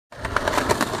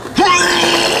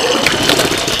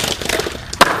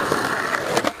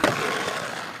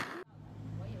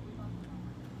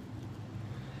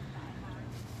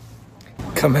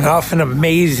Coming off an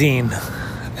amazing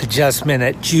adjustment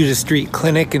at Judah Street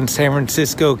Clinic in San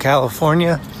Francisco,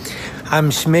 California. I'm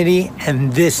Schmitty,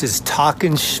 and this is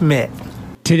Talkin' Schmidt.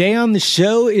 Today on the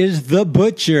show is the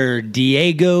butcher,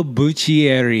 Diego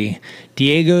Buccieri.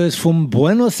 Diego is from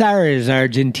Buenos Aires,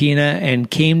 Argentina, and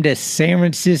came to San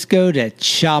Francisco to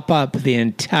chop up the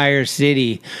entire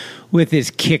city with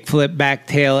his kickflip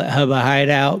backtail at Hubba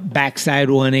Hideout, backside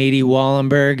 180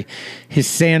 Wallenberg, his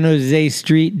San Jose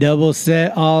Street double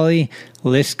set ollie,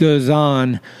 list goes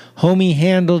on. Homie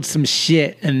handled some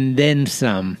shit and then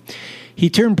some. He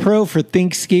turned pro for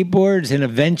Think Skateboards and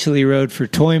eventually rode for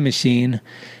Toy Machine.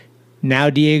 Now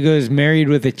Diego is married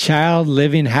with a child,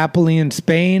 living happily in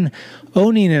Spain,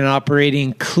 owning and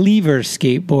operating Cleaver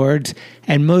Skateboards,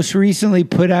 and most recently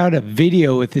put out a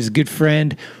video with his good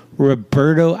friend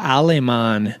Roberto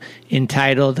Aleman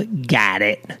entitled Got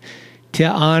It, to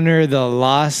honor the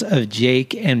loss of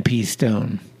Jake and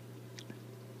P-Stone.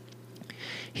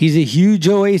 He's a huge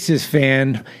Oasis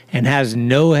fan and has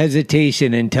no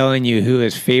hesitation in telling you who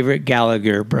his favorite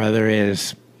Gallagher brother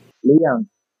is. Liam.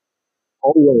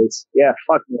 Always. Yeah,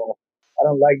 fuck Noel. I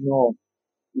don't like Noel.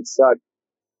 He sucks.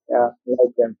 Yeah, I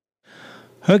like them.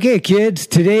 Okay, kids,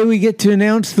 today we get to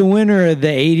announce the winner of the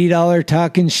 $80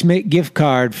 Talkin' Schmidt gift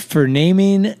card for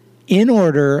naming in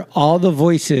order all the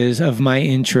voices of my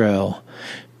intro.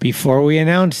 Before we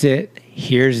announce it,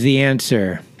 here's the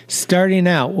answer. Starting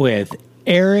out with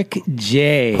Eric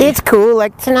J. It's cool,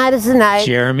 like tonight is the night.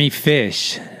 Jeremy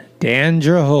Fish, Dan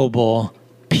Drahobel,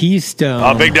 P-Stone,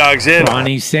 Oh, big dog's in.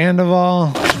 Ronnie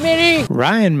Sandoval, Schmitty.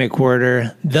 Ryan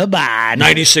McWhorter, The Bod,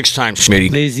 96 times,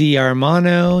 Schmitty. Lizzie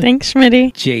Armano, Thanks,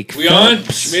 Schmitty. Jake We on,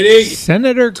 Phelps, Schmitty?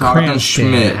 Senator Talkin' Cranston,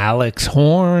 Schmidt. Alex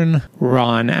Horn,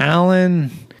 Ron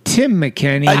Allen, Tim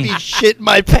McKenney, I need shit in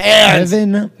my pants.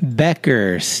 Evan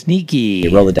Becker, Sneaky,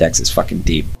 Rolodex is fucking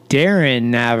deep. Darren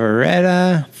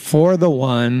Navarrete, For the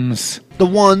Ones, The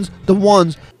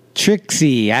ones.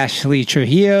 Trixie, Ashley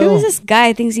Trujillo, Who is this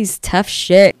guy? Thinks he's tough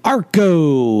shit.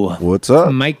 Arco, What's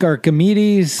up? Mike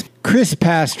Archimedes, Chris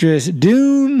Pastris,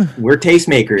 Dune, We're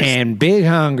tastemakers. and Big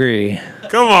Hungry.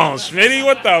 Come on, Schmitty,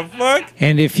 what the fuck?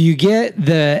 And if you get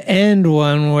the end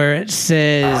one where it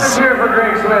says, you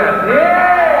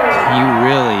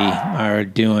really are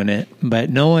doing it. But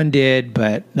no one did,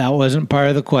 but that wasn't part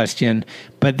of the question.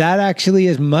 But that actually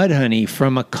is Mudhoney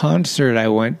from a concert I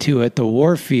went to at the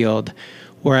Warfield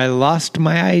where I lost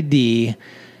my ID.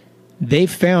 They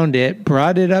found it,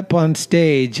 brought it up on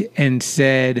stage, and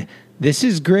said, "This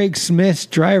is Greg Smith's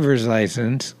driver's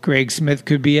license." Greg Smith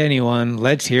could be anyone.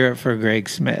 Let's hear it for Greg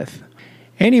Smith.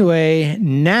 Anyway,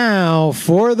 now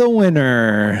for the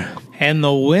winner. And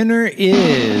the winner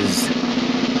is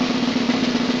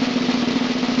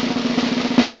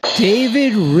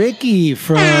David Rickey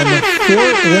from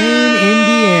Fort Wayne,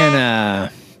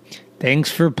 Indiana.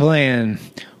 Thanks for playing.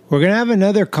 We're going to have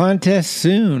another contest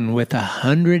soon with a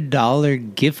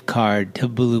 $100 gift card to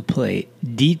Blue Plate.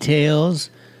 Details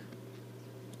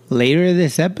later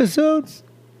this episode?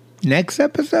 Next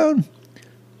episode?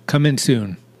 Coming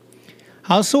soon.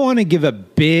 I also want to give a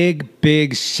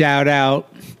big shout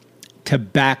out to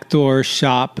Backdoor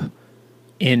Shop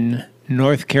in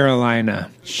North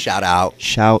Carolina. Shout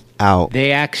out.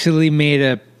 They actually made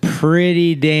a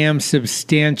pretty damn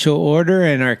substantial order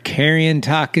and are carrying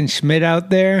Talkin' Schmidt out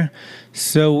there.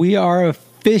 So we are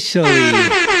officially, that's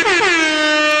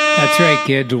right,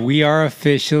 kids, we are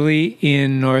officially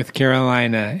in North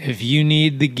Carolina. If you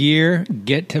need the gear,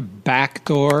 get to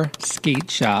Backdoor Skate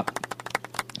Shop.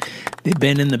 They've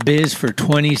been in the biz for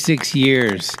 26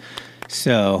 years.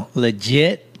 So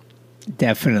legit,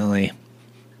 definitely.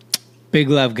 Big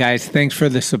love, guys. Thanks for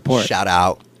the support. Shout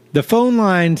out. The phone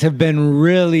lines have been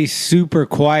really super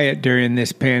quiet during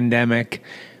this pandemic,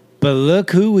 but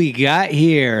look who we got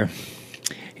here.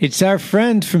 It's our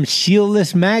friends from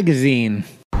Shieldless Magazine.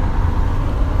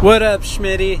 What up,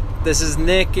 Schmitty? This is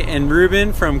Nick and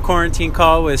Ruben from Quarantine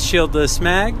Call with Shieldless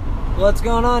Mag. What's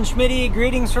going on, Schmitty?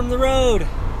 Greetings from the road.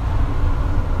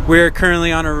 We're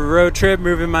currently on a road trip,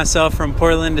 moving myself from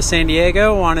Portland to San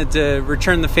Diego. Wanted to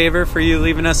return the favor for you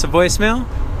leaving us a voicemail.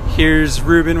 Here's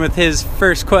Ruben with his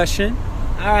first question.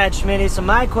 All right, Schmitty, so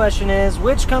my question is,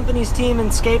 which company's team in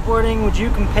skateboarding would you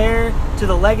compare to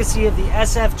the legacy of the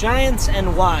SF Giants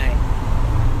and why?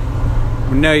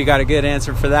 We know you got a good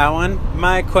answer for that one.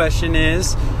 My question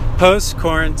is,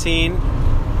 post-quarantine,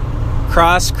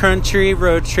 cross-country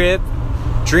road trip,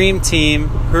 dream team,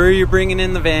 who are you bringing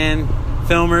in the van?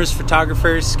 Filmers,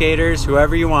 photographers, skaters,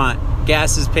 whoever you want.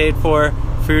 Gas is paid for,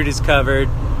 food is covered.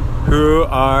 Who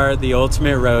are the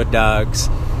ultimate road dogs?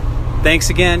 Thanks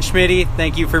again, Schmitty.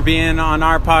 Thank you for being on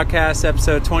our podcast,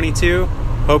 episode 22.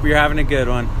 Hope you're having a good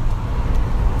one.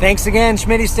 Thanks again,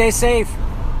 Schmitty. Stay safe.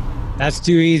 That's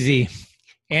too easy.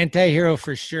 Anti-hero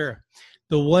for sure.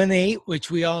 The 1-8,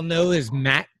 which we all know is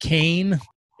Matt Cain.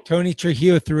 Tony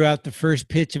Trujillo threw out the first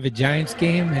pitch of a Giants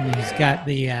game, and he's got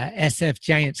the SF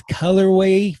Giants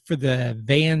colorway for the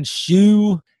Vans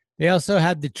shoe. They also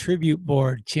had the tribute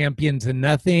board, Champions of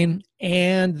Nothing,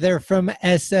 and they're from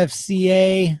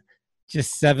SFCA,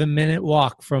 just 7-minute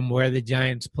walk from where the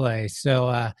Giants play.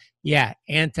 So, yeah,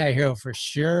 anti-hero for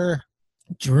sure.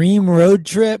 Dream road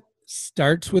trip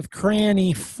starts with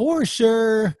Cranny for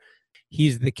sure.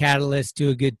 He's the catalyst to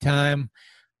a good time.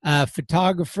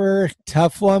 Photographer,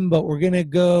 tough one, but we're going to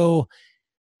go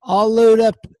all load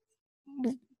up.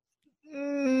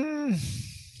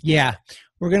 Yeah,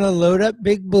 we're going to load up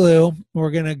Big Blue. We're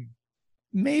going to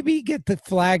maybe get the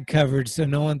flag covered so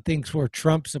no one thinks we're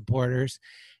Trump supporters.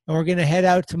 And we're going to head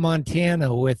out to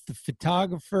Montana with the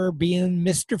photographer being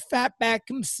Mr. Fatback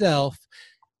himself,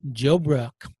 Joe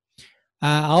Brook.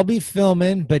 I'll be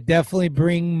filming, but definitely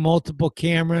bring multiple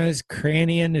cameras.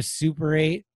 Cranny and a Super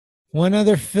 8. One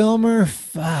other filmer,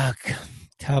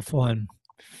 tough one.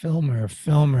 Filmer.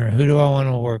 Who do I want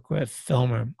to work with?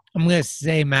 Filmer. I'm going to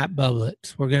say Matt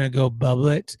Bublitz. We're going to go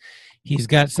Bublitz. He's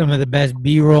got some of the best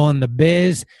B-roll in the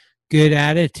biz, good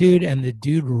attitude, and the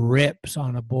dude rips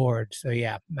on a board. So,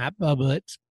 yeah, Matt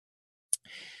Bublitz.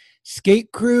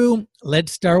 Skate crew,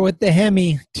 let's start with the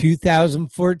Hemi,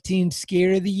 2014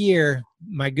 Skater of the Year.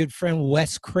 My good friend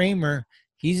Wes Kramer,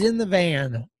 he's in the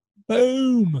van.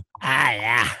 Boom.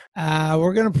 Yeah.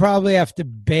 We're going to probably have to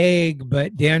beg,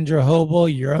 but Dandra Hobel,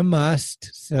 you're a must.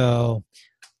 So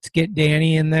let's get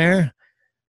Danny in there.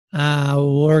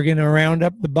 We're going to round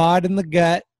up the bod and the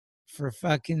gut for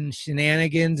fucking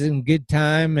shenanigans and good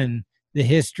time and the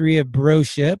history of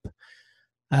broship.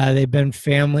 They've been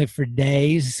family for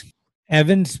days.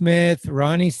 Evan Smith,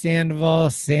 Ronnie Sandoval,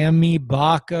 Sammy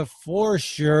Baca for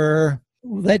sure.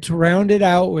 Let's round it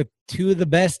out with two of the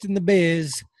best in the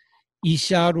biz.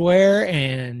 Ishad Ware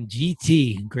and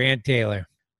GT, Grant Taylor.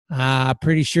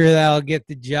 Pretty sure that'll get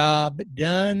the job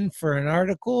done for an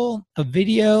article, a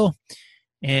video,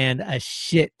 and a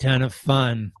shit ton of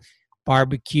fun.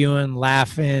 Barbecuing,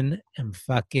 laughing, and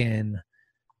fucking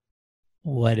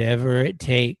whatever it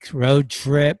takes. Road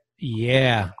trip,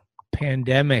 yeah.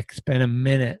 Pandemic, it's been a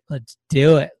minute. Let's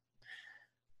do it.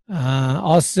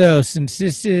 Also, since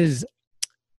this is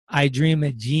I Dream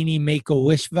a Genie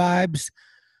Make-A-Wish vibes,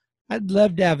 I'd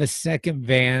love to have a second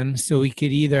van so we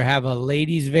could either have a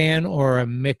ladies van or a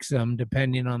mix-em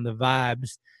depending on the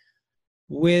vibes.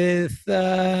 With,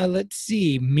 let's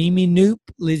see, Mimi Noop,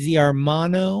 Lizzie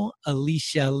Armano,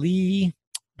 Alicia Lee,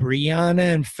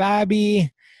 Brianna and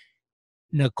Fabi,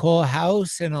 Nicole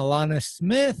House and Alana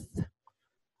Smith,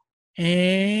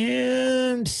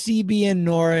 and CB and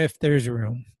Nora if there's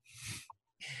room.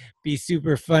 Be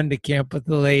super fun to camp with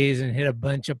the ladies and hit a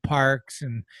bunch of parks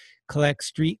and collect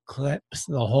street clips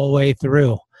the whole way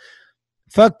through.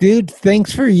 Fuck, dude,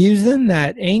 thanks for using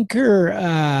that Anchor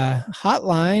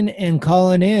hotline and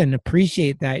calling in.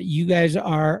 Appreciate that. You guys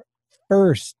are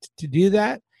first to do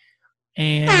that.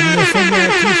 And I'm going to send you a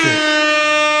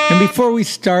t-shirt. And before we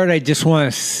start, I just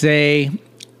want to say,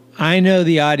 I know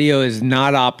the audio is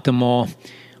not optimal.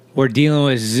 We're dealing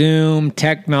with Zoom,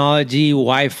 technology,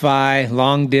 Wi-Fi,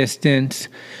 long distance.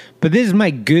 But this is my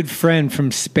good friend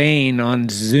from Spain on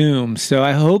Zoom, so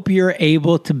I hope you're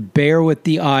able to bear with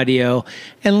the audio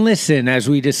and listen as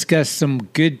we discuss some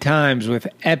good times with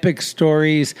epic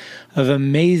stories of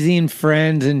amazing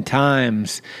friends and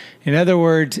times. In other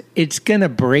words, it's going to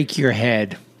break your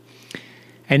head.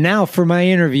 And now for my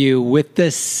interview with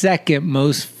the second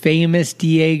most famous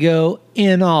Diego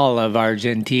in all of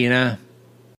Argentina.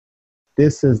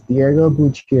 This is Diego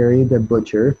Buchgeri, the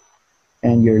Butcher,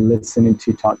 and you're listening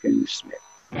to Talking Schmidt.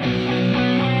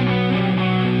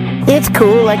 It's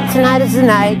cool, like tonight is the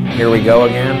night. Here we go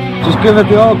again. Just give it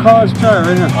the old college try,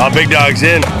 right now. Big dog's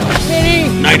in.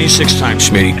 96 times,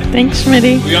 Schmitty. Thanks,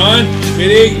 Schmitty. We on?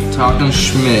 Schmitty? Talking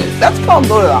Schmidt. That's called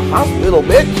go to the hospital,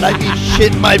 bitch. I'd be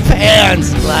shitting my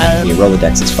pants. Your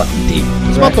Rolodex is fucking deep.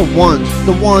 It's about the ones.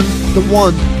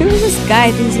 Who is this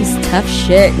guy? Thinks he's tough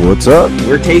shit. What's up?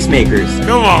 We're tastemakers.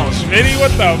 Come on, Schmitty,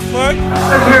 what the fuck?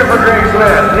 Let's hear it for Greg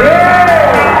Smith. Yeah!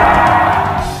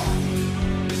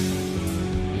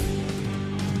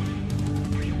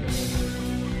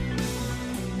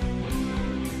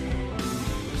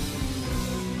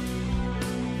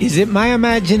 Is it my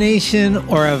imagination,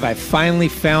 or have I finally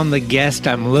found the guest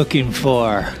I'm looking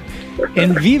for?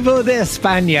 In Vivo de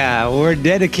España, we're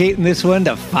dedicating this one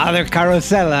to Father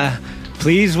Carosella.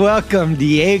 Please welcome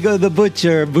Diego the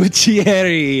Butcher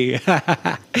Buchgeri.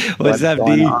 What's up,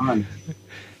 D?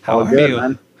 How All are good, you?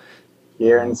 man.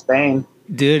 Here in Spain.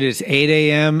 Dude, it's 8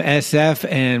 a.m. SF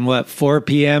and what, 4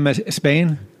 p.m.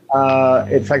 Spain?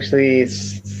 It's actually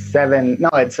 7. No,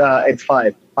 it's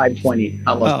 5:20.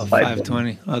 Almost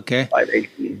 5:20. 5:20. Okay.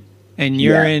 5:18. And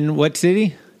you're in what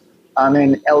city? I'm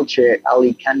in Elche,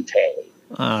 Alicante.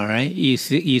 All right. You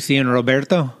seeing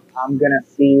Roberto? I'm gonna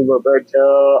see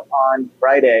Roberto on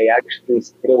Friday. I actually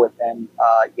stayed with him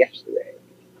yesterday.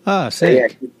 Oh, So,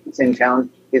 sick. yeah, he's in town.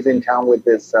 He's in town with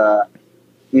his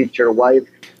future wife.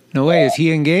 No way. Is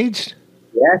he engaged?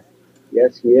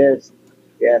 Yes, he is.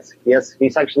 Yes,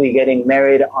 he's actually getting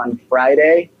married on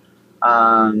Friday.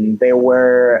 They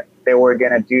were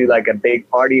gonna do like a big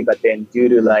party, but then due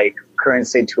to like current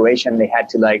situation, they had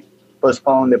to like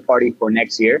postpone the party for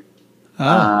next year.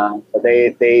 But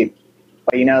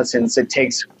but since it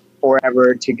takes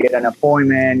forever to get an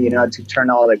appointment, to turn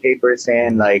all the papers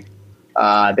in, like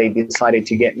they decided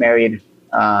to get married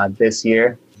this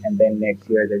year, and then next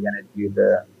year they're gonna do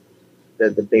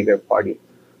the bigger party.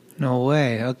 No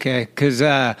way. Okay. Because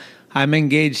I'm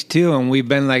engaged too, and we've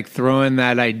been like throwing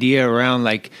that idea around,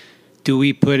 like, do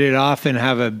we put it off and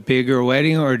have a bigger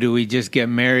wedding, or do we just get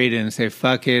married and say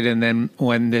fuck it, and then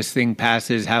when this thing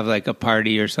passes have like a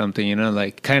party or something,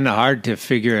 like kind of hard to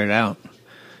figure it out.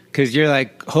 Because you're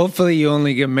like, hopefully you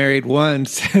only get married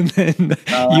once, and then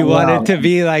you want it to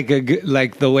be like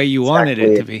the way you wanted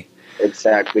it to be.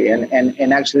 Exactly,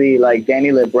 and actually, like Danny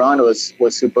LeBron was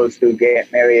supposed to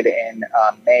get married in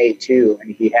May too,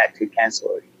 and he had to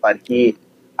cancel it. But he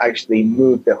actually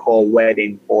moved the whole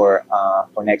wedding for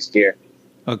next year.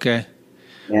 Okay.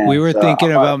 Yeah, we were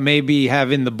thinking about maybe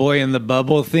having the boy in the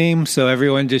bubble theme, so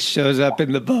everyone just shows up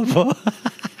in the bubble.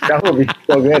 That would be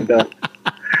so good, though.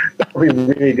 That would be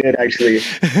really good, actually.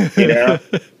 Yeah.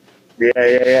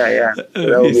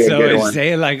 That would be a good one.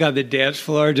 Say like on the dance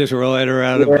floor, just rolling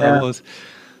around in bubbles.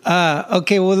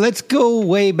 Okay, well, let's go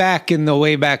way back in the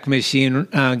Wayback Machine,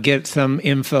 get some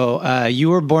info. You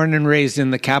were born and raised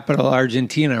in the capital,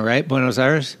 Argentina, right? Buenos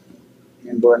Aires?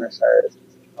 In Buenos Aires.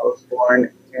 I was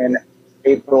born in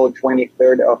April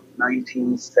 23rd of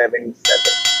 1977.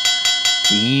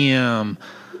 Damn.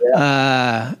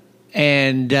 Yeah.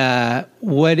 And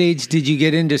what age did you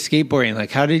get into skateboarding? Like,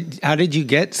 how did you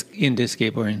get into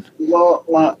skateboarding?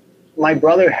 Well, my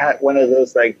brother had one of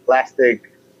those like plastic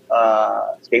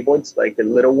skateboards, like the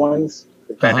little ones,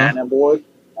 the banana board.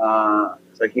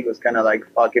 So he was kind of like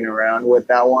fucking around with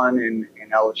that one, and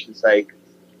I was just like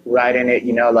riding it,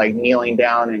 like kneeling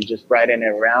down and just riding it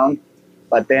around.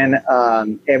 But then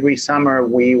every summer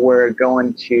we were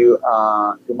going to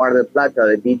Mar del Plata,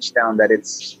 the beach town that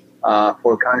it's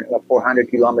 400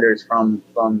 kilometers from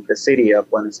the city of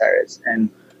Buenos Aires. And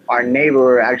our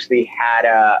neighbor actually had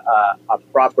a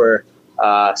proper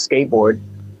skateboard.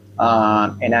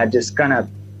 And I just kind of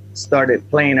started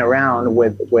playing around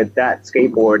with that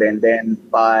skateboard. And then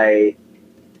by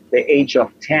the age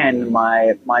of 10,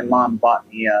 my mom bought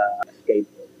me a skateboard.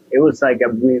 It was like a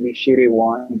really shitty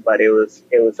one, but it was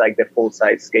like the full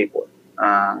size skateboard.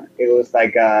 It was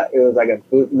like a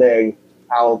bootleg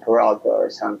Powell Peralta or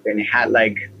something. It had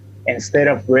like, instead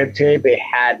of grip tape, it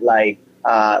had like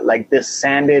this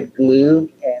sanded glue,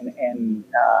 and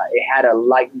it had a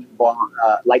lightning bolt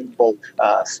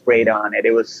sprayed on it.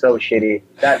 It was so shitty.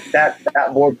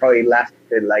 That board probably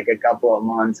lasted like a couple of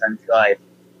months until I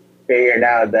figured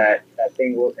out that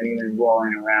thing wasn't even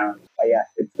rolling around. But yeah,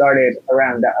 it started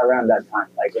around that time,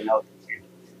 like when I was a kid.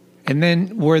 And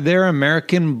then, were there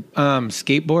American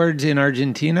skateboards in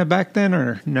Argentina back then,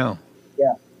 or no?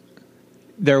 Yeah,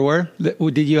 there were.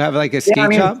 Did you have like a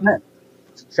skate shop?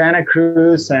 Santa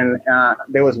Cruz, and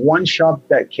there was one shop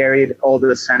that carried all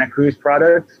the Santa Cruz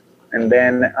products, and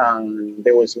then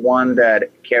there was one that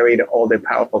carried all the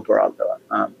Powerful Peralta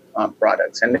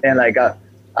products, and then like a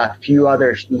few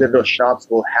other little shops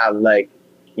will have like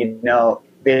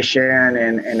Vision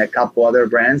and a couple other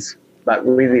brands, but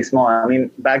really small. I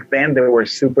mean, back then they were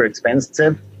super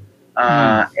expensive,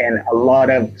 and a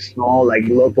lot of small like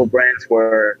local brands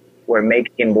were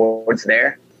making boards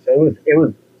there. So it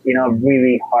was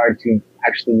really hard to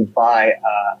actually buy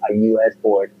a US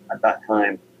board at that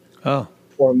time. Oh,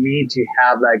 for me to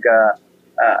have like a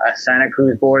Santa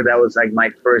Cruz board, that was like my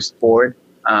first board.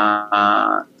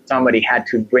 Somebody had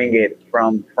to bring it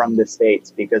from the States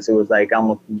because it was like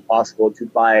almost impossible to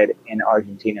buy it in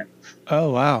Argentina.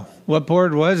 Oh, wow. What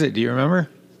board was it? Do you remember?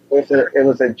 It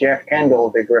was a Jeff Kendall,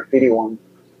 the graffiti one.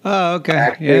 Oh,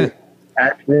 okay.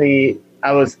 Actually,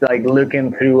 I was like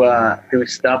looking through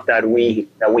stuff that we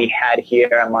had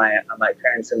here at my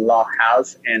parents-in-law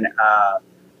house, and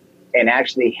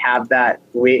actually have that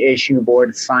reissue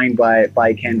board signed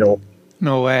by Kendall.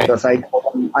 No way. Because I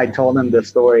told him the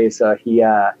story, so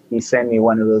he sent me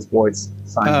one of those boards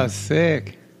signed. Oh,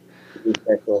 sick.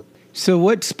 So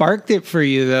what sparked it for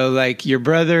you though? Like your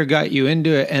brother got you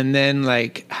into it, and then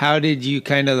like how did you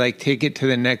kind of like take it to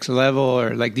the next level?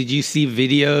 Or like did you see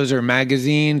videos or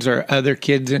magazines or other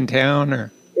kids in town?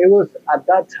 Or it was at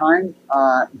that time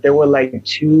there were like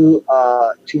two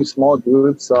small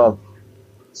groups of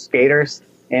skaters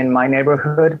in my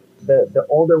neighborhood. The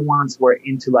older ones were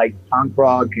into like punk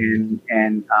rock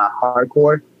and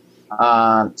hardcore.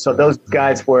 So those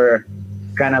guys were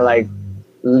kind of like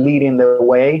leading the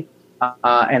way.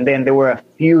 And then there were a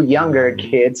few younger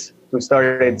kids who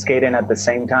started skating at the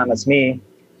same time as me.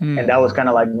 And that was kind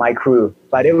of like my crew.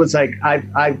 But it was like,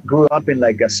 I grew up in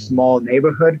like a small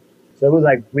neighborhood. So it was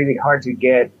like really hard to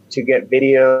get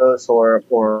videos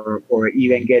or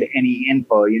even get any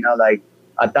info, you know, like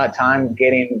at that time,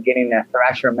 getting a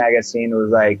Thrasher magazine was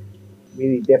like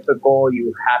really difficult.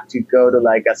 You have to go to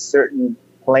like a certain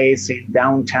place in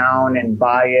downtown and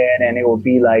buy it, and it will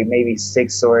be like maybe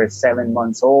 6 or 7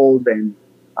 months old. And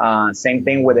same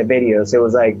thing with the videos. It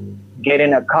was like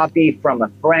getting a copy from a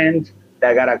friend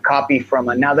that got a copy from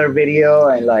another video,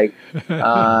 and like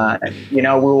you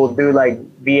know, we will do like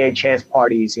VHS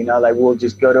parties, you know, like we'll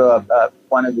just go to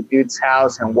one of the dude's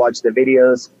house and watch the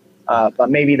videos,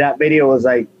 but maybe that video was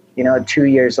like, you know, 2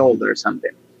 years old or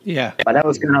something. Yeah, but that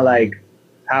was kind of like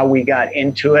how we got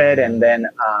into it. And then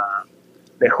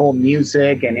the whole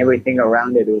music and everything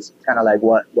around it was kind of like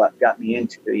what got me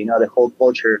into it, you know, the whole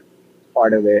culture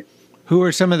part of it. Who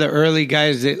were some of the early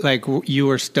guys that like you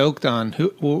were stoked on?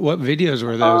 What videos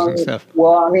were those and stuff?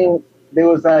 Well, I mean, there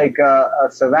was like a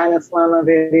Savannah Slammer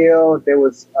video. There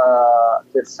was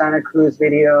the Santa Cruz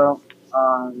video.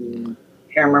 Can't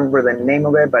remember the name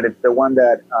of it, but it's the one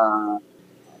that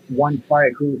one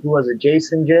part who was it,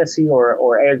 Jason Jesse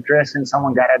or Eric Dressen,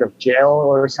 someone got out of jail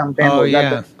or something. Oh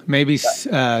yeah, maybe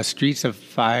Streets of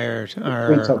Fire.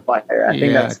 Streets of Fire. I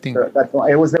think that's the one.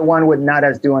 It was the one with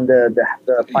Nadas doing the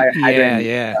fire hydrant.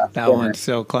 Yeah, that one's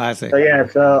so classic. So yeah,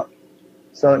 so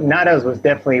Nadas was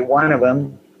definitely one of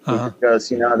them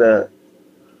because, you know,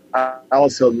 I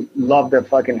also loved the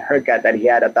fucking haircut that he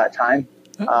had at that time.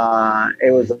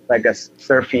 It was like a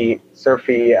surfy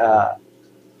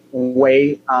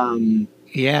way.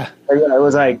 Yeah. It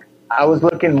was like I was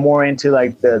looking more into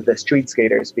like the street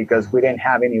skaters because we didn't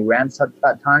have any ramps at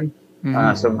that time.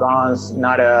 So Gons,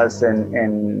 Nadas,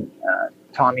 and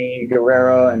Tommy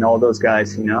Guerrero and all those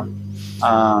guys, you know.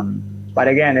 But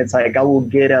again, it's like I will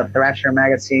get a Thrasher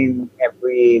magazine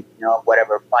every, you know,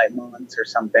 whatever, 5 months or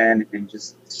something, and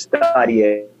just study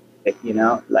it, you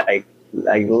know, like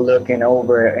looking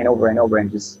over and over and over, and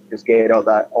just get all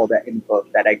that info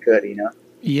that I could, you know.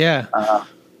 Yeah.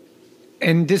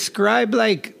 And describe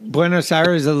like Buenos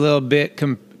Aires a little bit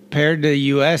compared to the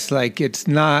U.S. Like it's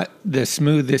not the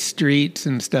smoothest streets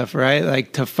and stuff, right?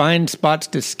 Like to find spots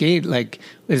to skate, like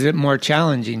is it more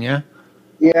challenging? Yeah.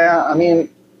 Yeah, I mean,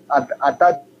 at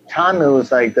that time it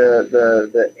was like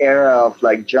the era of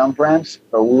like jump ramps,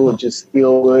 but we would just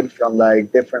steal wood from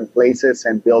like different places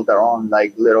and build our own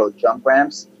like little jump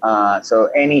ramps. So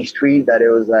any street that it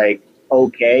was like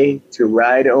okay to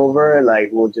ride over, like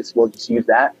we'll just use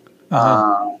that.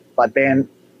 But then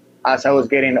as I was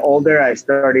getting older, I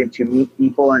started to meet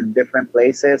people in different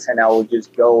places, and I would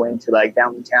just go into like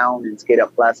downtown and skate a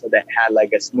plaza that had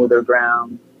like a smoother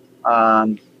ground.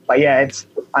 But yeah,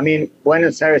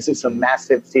 Buenos Aires is a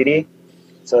massive city,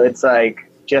 so it's like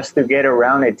just to get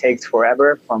around, it takes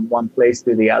forever from one place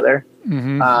to the other.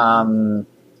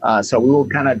 So we will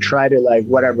kind of try to like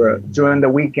whatever during the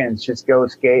weekends, just go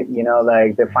skate, you know,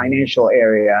 like the financial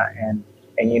area and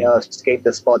you know, skate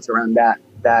the spots around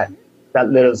that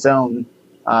little zone.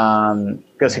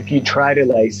 Because if you try to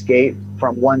like skate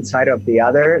from one side of the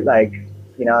other, like,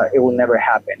 you know, it will never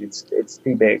happen. It's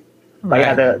too big. But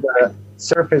yeah, the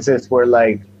surfaces were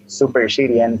like super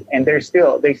shitty, and they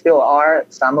still are,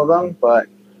 some of them, but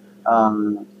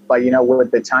you know,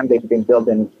 with the time they've been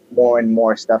building more and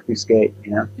more stuff to skate,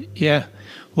 you know. Yeah.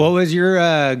 What was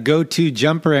your go-to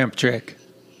jump ramp trick?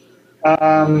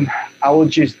 I would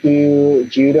just do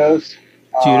judos.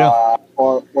 Judo?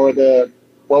 Or the,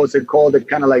 what was it called? The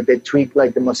kind of like they tweak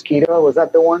like the mosquito. Was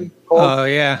that the one called? Oh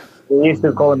yeah. We used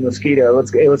to call it mosquito.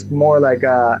 It was more like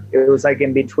it was like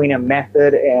in between a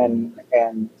method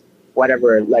and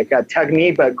whatever, like a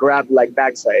technique, but grab like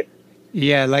backside.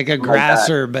 Yeah, like a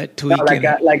grasser, but tweaking.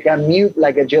 No, like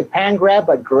a Japan grab,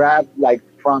 but grab like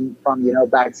from you know,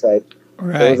 backside.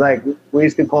 Right. So it was like, we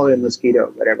used to call it a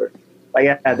mosquito, whatever. But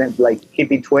yeah, then like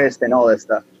hippie twist and all that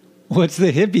stuff. What's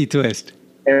the hippie twist?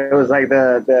 It was like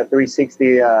the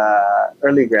 360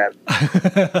 early grab.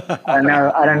 I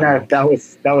don't know if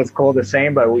that was called the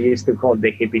same, but we used to call it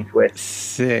the hippie twist.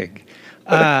 Sick.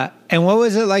 And what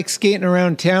was it like skating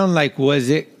around town? Like, was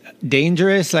it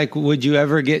dangerous? Like, would you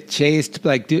ever get chased?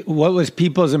 Like, what was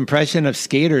people's impression of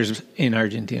skaters in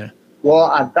Argentina?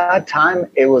 Well, at that time,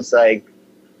 it was like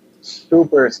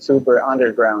super, super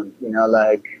underground.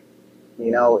 If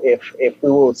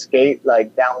we would skate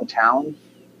like downtown,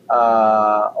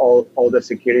 all the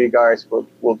security guards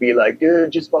will be like,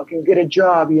 dude, just fucking get a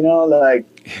job,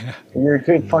 you're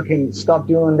good, fucking stop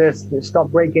doing this, stop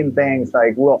breaking things.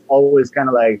 Like, we're always kind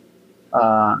of like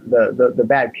the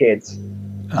bad kids.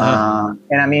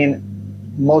 And I mean,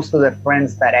 most of the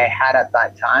friends that I had at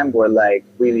that time were like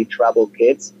really troubled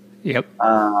kids. Yep.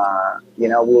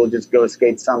 We'll just go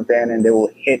skate something and they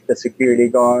will hit the security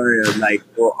guard, or like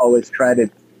we'll always try to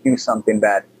do something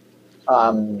bad.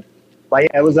 But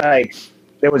yeah, it was like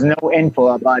there was no info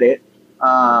about it.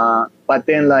 But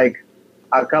then like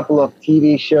a couple of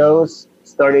TV shows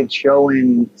started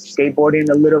showing skateboarding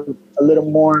a little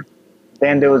more.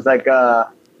 Then there was like a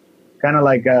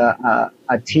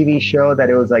TV show that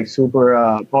it was like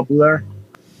super popular.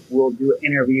 We'll do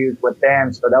interviews with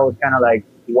them. So that was kind of like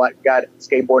what got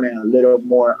skateboarding a little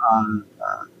more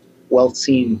well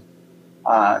seen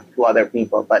to other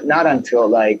people. But not until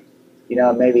like,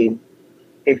 maybe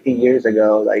 50 years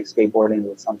ago, like skateboarding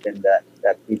was something that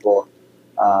people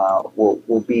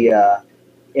will be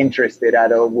interested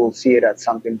at, or will see it as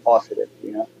something positive,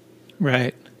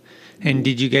 Right. And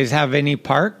did you guys have any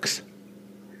parks?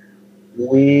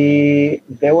 The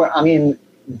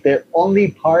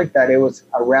only park that it was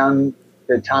around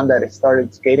the time that I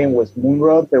started skating was Moon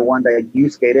Road, the one that you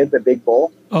skated, the big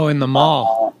bowl. Oh, in the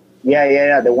mall.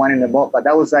 Yeah, the one in the mall. But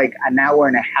that was like an hour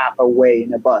and a half away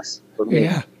in a bus for me.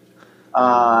 Yeah.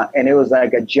 And it was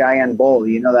like a giant bowl,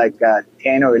 like a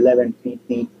 10 or 11 feet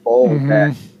deep bowl.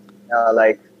 That,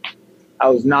 like, I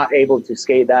was not able to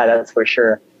skate that's for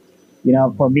sure.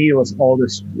 For me, it was all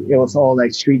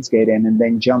like street skating and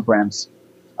then jump ramps.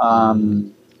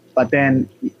 But then,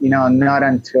 not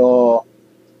until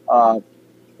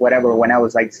when I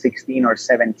was like 16 or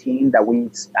 17 that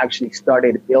we actually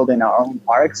started building our own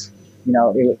parks.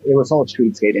 It was all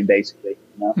street skating basically.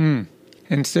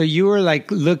 And so you were like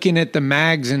looking at the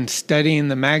mags and studying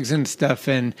the mags and stuff,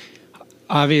 and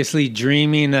obviously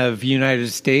dreaming of United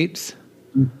States.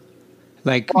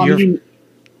 Like,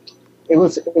 it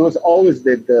was always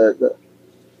the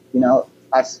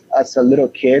as a little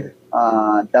kid,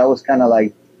 that was kind of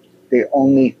like the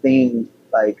only thing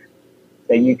like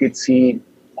that you could see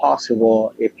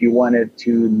possible if you wanted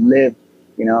to live,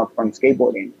 from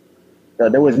skateboarding. So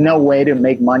there was no way to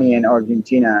make money in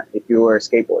Argentina if you were a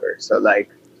skateboarder. So like,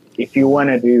 if you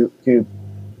wanted to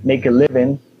make a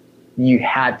living, you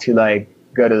had to like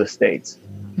go to the States.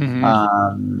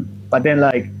 But then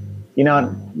like,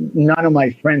 none of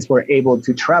my friends were able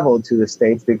to travel to the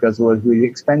States because it was really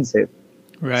expensive.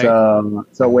 right.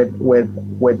 So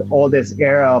with all this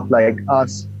era of like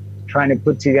us trying to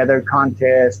put together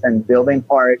contests and building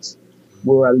parks,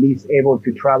 we were at least able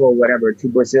to travel to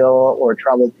Brazil or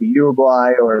travel to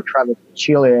Uruguay or travel to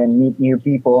Chile and meet new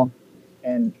people.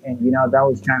 And that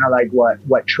was kind of like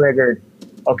what triggered,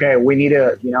 okay, we need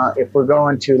to, if we're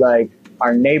going to like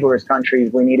our neighbors'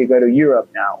 countries, we need to go to Europe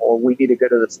now, or we need to go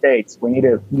to the States. We need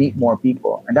to meet more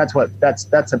people. And that's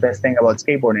the best thing about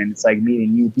skateboarding. It's like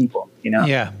meeting new people,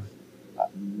 Yeah.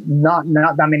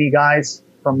 Not that many guys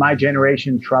from my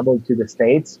generation traveled to the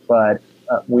States, but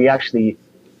we actually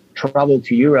traveled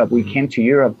to Europe. We came to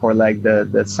Europe for like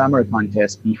the summer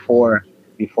contest before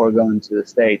going to the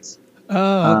States.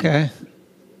 Oh, okay.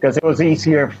 Because it was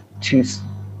easier to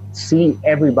see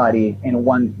everybody in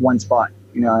one spot.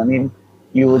 You know what I mean?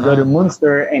 You will go to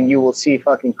Munster and you will see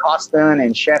fucking Costin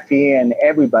and Sheffy and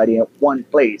everybody at one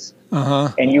place.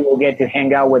 And you will get to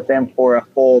hang out with them for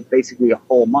basically a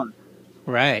whole month.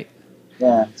 Right.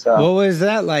 Yeah. So what was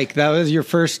that like? That was your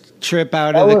first trip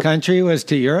out of the country, was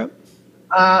to Europe?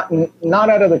 Not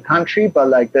out of the country, but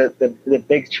like the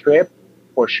big trip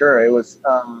for sure. It was,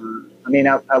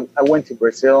 I went to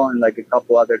Brazil and like a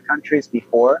couple other countries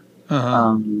before.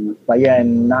 But yeah,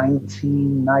 in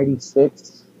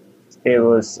 1996, it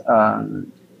was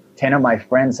 10 of my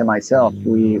friends and myself.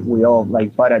 We all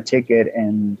like bought a ticket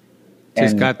and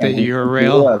got the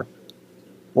Eurail.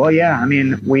 Well, yeah, I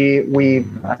mean,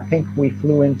 I think we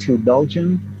flew into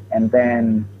Belgium and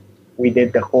then we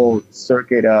did the whole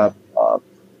circuit of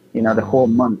the whole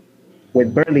month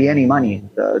with barely any money.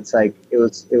 So it's like it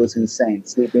was insane.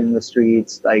 Sleeping in the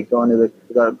streets, like going to the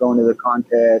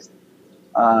contest,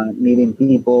 meeting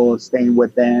people, staying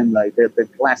with them, like the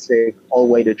classic all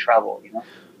way to travel, you know.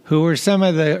 Who were some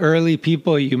of the early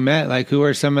people you met? Like, who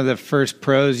were some of the first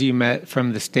pros you met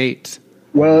from the States?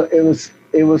 Well, it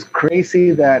was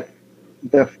crazy that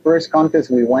the first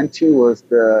contest we went to was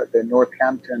the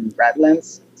Northampton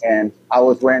Badlands, and I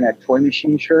was wearing a Toy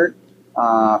Machine shirt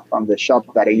from the shop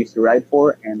that I used to ride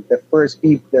for, and the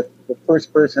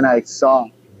first person I saw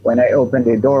when I opened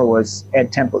the door was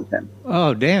Ed Templeton.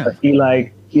 Oh, damn! But he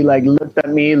looked at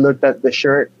me, looked at the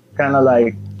shirt, kind of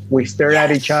like we stared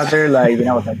at each other, like, you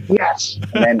know, like yes,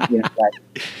 and then, you know,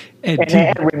 like, and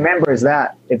Ed remembers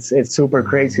that. It's super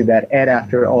crazy that Ed,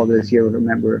 after all this year,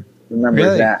 remembers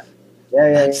really? that. Yeah,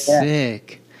 That's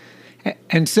sick.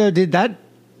 And so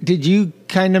did you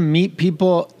kind of meet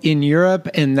people in Europe,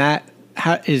 and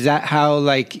is that how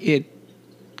like it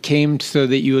came so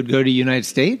that you would go to United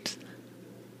States?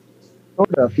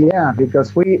 Sort of, yeah,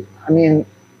 because we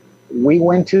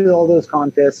went to all those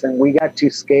contests and we got to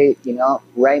skate, you know,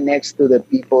 right next to the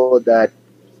people that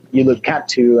you look up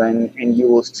to and you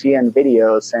will see in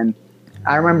videos. And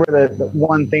I remember the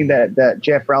one thing that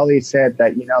Jeff Rowley said,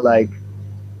 that, you know, like,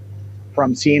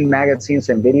 from seeing magazines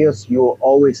and videos, you will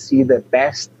always see the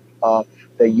best of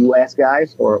the US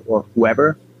guys or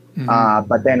whoever. Mm-hmm.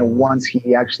 But then once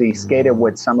he actually skated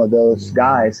with some of those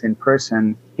guys in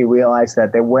person, he realized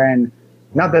that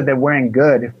not that they weren't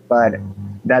good, but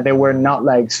that they were not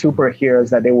like superheroes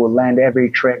that they would land every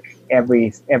trick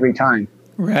every time.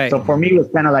 Right. So for me, it was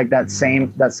kind of like that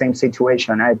same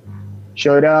situation. I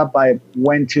showed up, I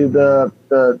went to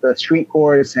the street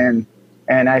course, and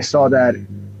I saw that,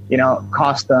 you know,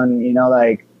 Coston, you know,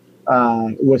 like,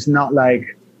 was not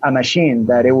like a machine,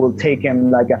 that it will take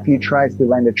him like a few tries to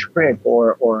land a trick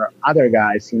or other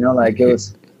guys, you know, like it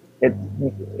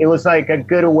was like a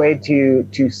good way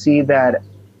to see that,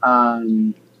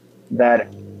 that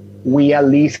we at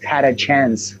least had a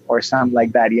chance or something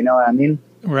like that. You know what I mean?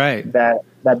 Right. That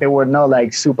there were no like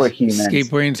superhumans.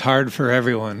 Skateboarding's hard for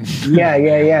everyone.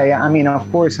 Yeah. I mean,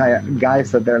 of course,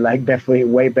 guys that they're like definitely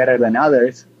way better than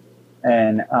others.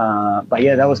 And, but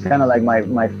yeah, that was kind of like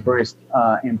my first,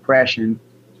 impression.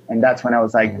 And that's when I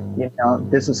was like, you know,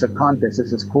 this is a contest.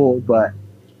 This is cool, but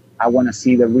I want to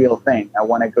see the real thing. I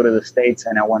want to go to the States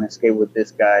and I want to skate with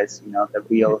these guys, you know, the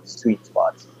real sweet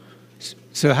spots.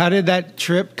 So how did that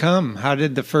trip come? How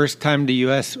did the first time to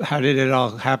US, how did it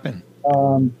all happen?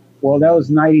 Well, that was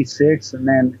 96, and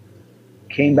then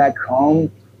came back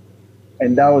home,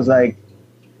 and that was like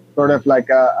sort of like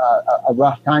a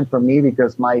rough time for me,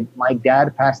 because my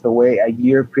dad passed away a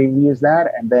year previous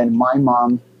that, and then my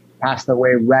mom passed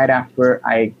away right after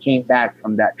I came back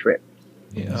from that trip.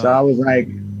 Yeah. So I was like,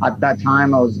 at that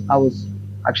time, I was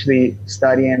actually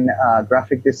studying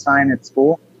graphic design at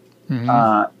school,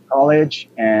 college,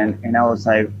 and I was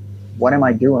like, what am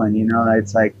I doing? You know,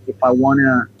 it's like, if I want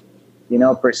to, you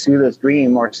know, pursue this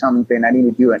dream or something, I need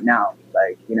to do it now.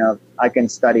 Like, you know, I can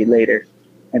study later.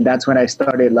 And that's when I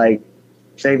started like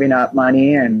saving up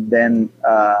money. And then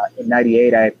in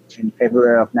in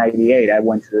February of 98, I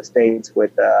went to the States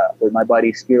with my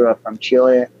buddy Spiro from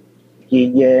Chile,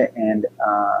 Guille, and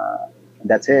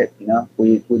that's it. You know,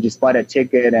 we just bought a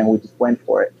ticket and we just went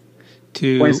for it.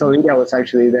 When Solita was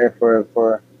actually there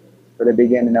for the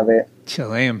beginning of it.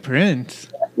 Chilean Prince.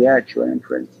 Yeah, Chilean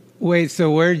Prince. Wait,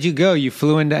 so where did you go? You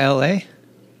flew into LA?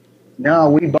 No,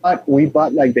 we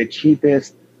bought like the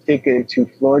cheapest ticket to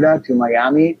Florida, to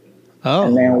Miami. Oh.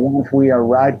 And then once we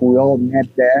arrived, we all met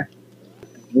there.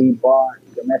 We bought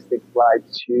domestic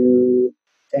flights to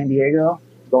San Diego,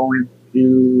 doing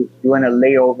a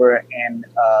layover in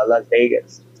Las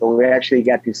Vegas. So we actually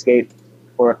got to skate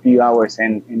for a few hours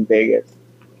in Vegas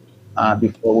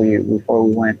before we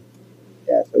went.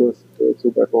 Yeah, so it was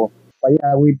super cool. But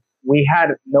yeah, we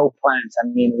had no plans. I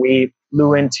mean, we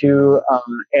flew into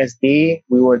SD.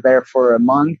 We were there for a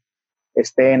month,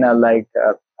 staying at like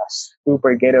a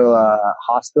super ghetto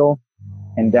hostel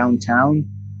in downtown.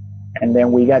 And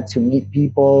then we got to meet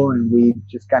people and we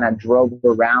just kind of drove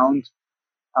around.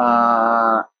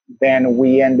 Then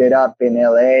we ended up in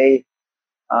LA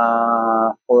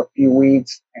for a few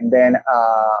weeks. And then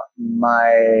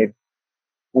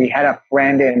we had a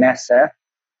friend in SF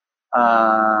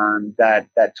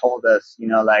that told us, you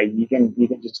know, like, you can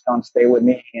just come stay with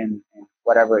me and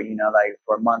whatever, you know, like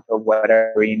for a month or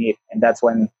whatever you need. And that's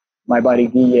when my buddy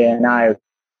Guille and I,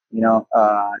 you know,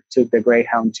 took the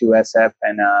Greyhound to SF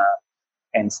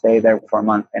and stayed there for a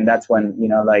month. And that's when, you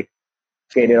know, like,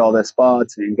 skated all the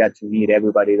spots and got to meet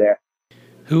everybody there.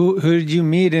 Who did you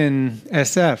meet in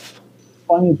SF?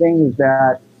 Funny thing is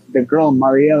that the girl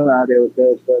Mariela,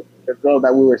 the girl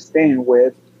that we were staying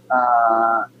with,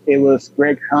 it was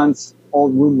Greg Hunt's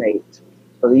old roommate.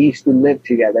 So they used to live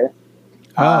together.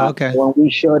 Oh, okay. When we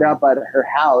showed up at her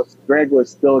house, Greg was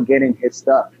still getting his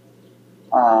stuff.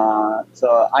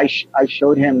 So I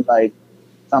showed him like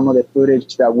some of the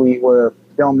footage that we were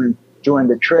filming during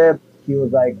the trip. He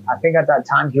was like, I think at that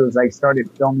time he was like started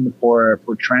filming for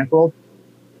Tranquil.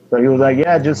 So he was like,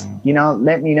 yeah, just,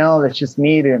 let me know. Let's just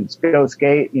meet and go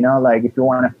skate, like if you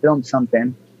want to film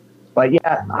something. But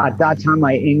yeah, at that time,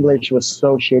 my English was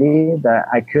so shitty that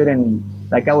I couldn't,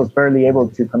 like I was barely able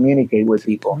to communicate with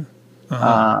people.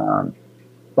 But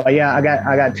yeah, I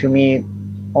got to meet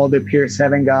all the Pier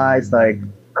 7 guys, like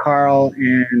Carl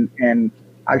and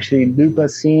actually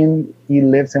Lucas Scene. He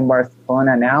lives in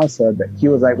Barcelona now. So he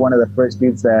was like one of the first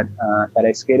dudes that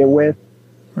I skated with.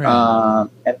 Right.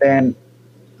 And then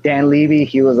Dan Levy,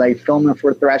 he was like filming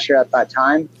for Thrasher at that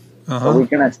time. So we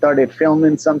kind of started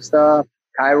filming some stuff.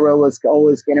 Cairo was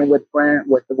always getting with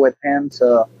him.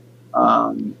 So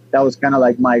that was kind of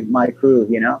like my crew,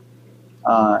 we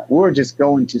were just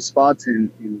going to spots and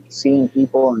seeing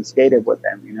people and skated with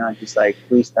them, just like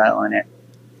freestyling it.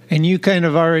 And you kind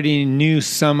of already knew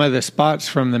some of the spots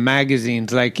from the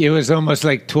magazines. Like it was almost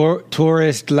like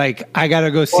tourist, like I got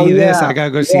to go see this. I got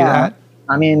to go see that.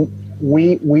 I mean,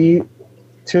 we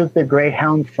took the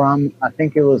Greyhound from, I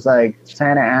think it was like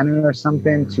Santa Ana or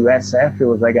something to SF. It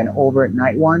was like an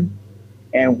overnight one.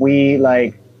 And we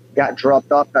like got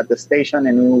dropped off at the station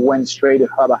and we went straight to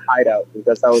Hubba Hideout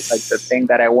because that was like the thing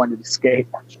that I wanted to skate.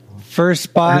 First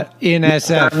spot in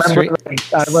SF.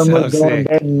 I remember going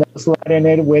there, no sliding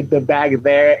it with the bag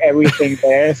there, everything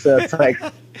there. So it's like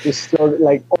just so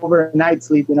like overnight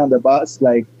sleeping on the bus,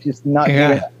 like just not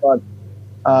giving a fuck.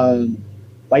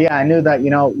 But yeah, I knew that,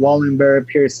 Wallenberg,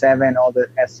 Pier 7, all the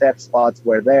SF spots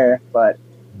were there. But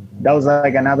that was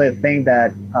like another thing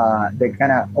that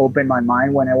kind of opened my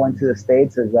mind when I went to the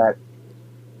States is that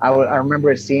I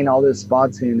remember seeing all these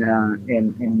spots in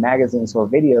magazines or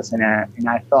videos. And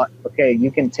I thought, okay,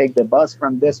 you can take the bus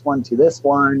from this one to this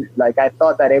one. Like I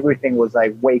thought that everything was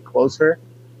like way closer.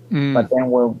 But then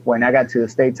when I got to the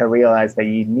States, I realized that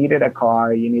you needed a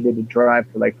car, you needed to drive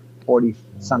for like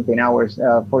 40-something hours,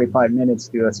 45 minutes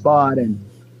to a spot, and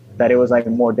that it was like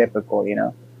more difficult,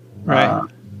 Right.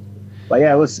 But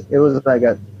yeah, it was like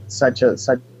such a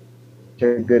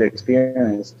good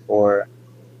experience for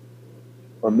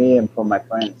me and for my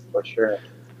friends, for sure.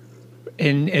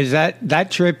 And is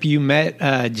that trip you met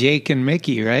Jake and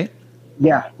Mickey, right?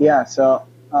 Yeah. So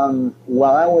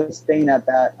while I was staying at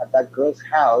that girl's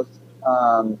house,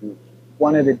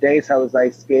 one of the days I was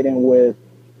like skating with.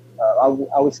 I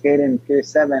was skating Pier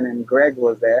 7 and Greg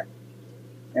was there,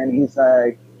 and he's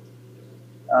like,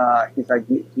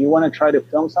 do you want to try to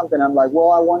film something? I'm like, well,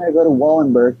 I want to go to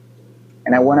Wallenberg,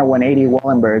 and I want a 180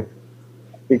 Wallenberg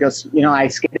because I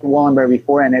skated Wallenberg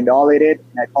before and it ollied,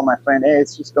 and I told my friend, hey,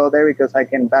 let's just go there because I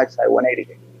can backside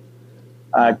 180.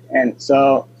 And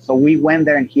so we went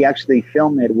there, and he actually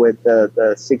filmed it with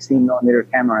the 16 millimeter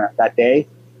camera that day.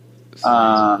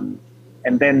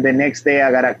 And then the next day,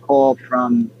 I got a call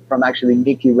from actually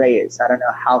Mickey Reyes. I don't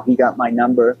know how he got my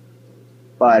number,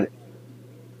 but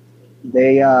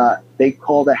Mickey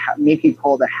called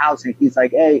the house, and he's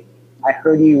like, "Hey, I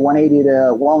heard you 180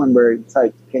 to Wallenberg. It's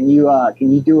like, can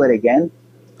you do it again?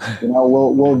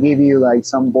 We'll give you like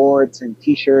some boards and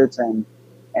T-shirts, and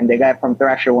the guy from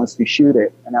Thrasher wants to shoot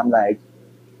it." And I'm like,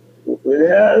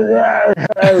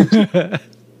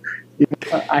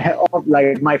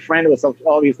 my friend was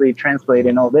obviously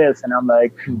translating all this, and I'm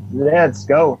like, let's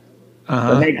go.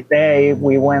 The next day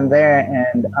we went there,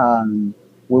 and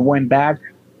we went back,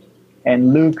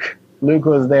 and Luke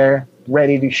was there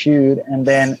ready to shoot, and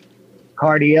then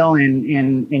Cardiel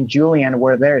and Julian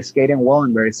were there skating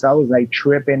Wallenberg. So I was like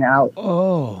tripping out.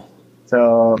 Oh.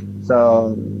 So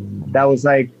that was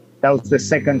the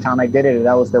second time I did it.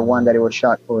 That was the one that it was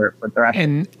shot for Thrasher.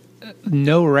 And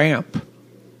no ramp.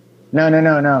 No.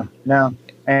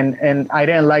 And I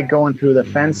didn't like going through the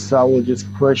fence, so I would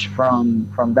just push from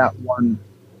that one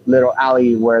little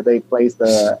alley where they placed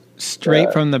the...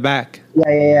 Straight from the back.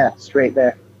 Yeah, straight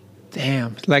there.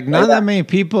 Damn. Like, not that many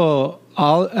people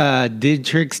all did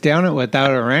tricks down it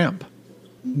without a ramp.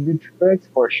 Did tricks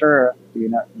for sure.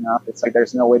 It's like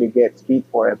there's no way to get speed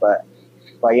for it, but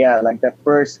yeah, like the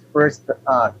first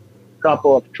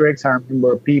couple of tricks, I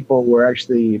remember people were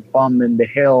actually bombing the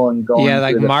hill and going. Yeah,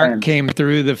 like Mark came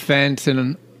through the fence,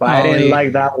 but I didn't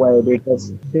like that way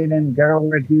because didn't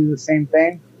Gerwer do the same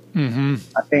thing? Mm-hmm.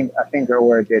 I think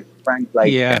Gerwer did. Frank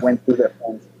went through the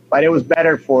fence, but it was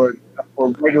better for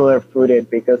regular footed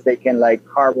because they can like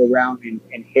carve around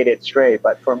and hit it straight.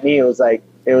 But for me, it was like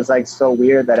so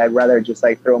weird that I'd rather just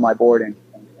like throw my board and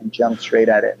jump straight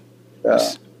at it.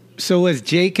 So was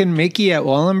Jake and Mickey at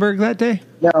Wallenberg that day?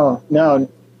 No,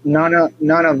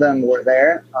 none of them were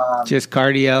there. Just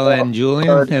Cardiel and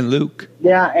Julian and Luke.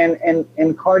 Yeah,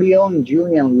 and Cardiel and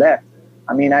Julian left.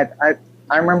 I mean, I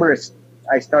remember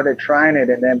I started trying it,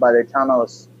 and then by the time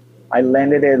I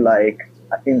landed it, like,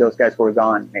 I think those guys were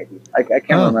gone. Maybe I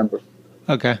can't remember.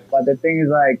 Okay. But the thing is,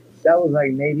 like, that was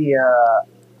like maybe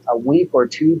a week or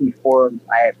two before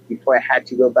I had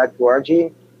to go back to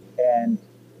RG, and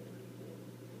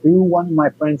through one of my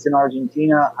friends in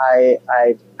Argentina,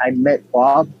 I met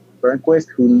Bob Burnquist,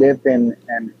 who lived in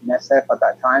SF at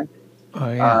that time.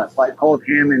 Oh, yeah. So I called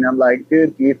him and I'm like,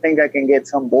 dude, do you think I can get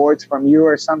some boards from you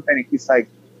or something? And he's like,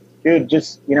 dude,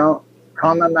 just,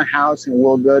 come at my house and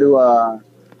we'll go to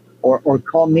or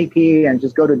call Mickey and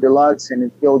just go to Deluxe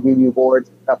and he'll give you boards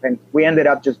and stuff. And we ended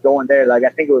up just going there. Like, I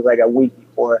think it was like a week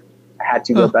before I had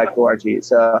to go back to RG.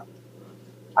 So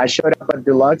I showed up at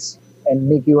Deluxe and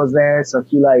Mickey was there. So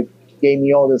he like gave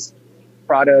me all this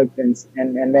product and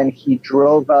then he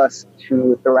drove us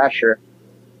to Thrasher.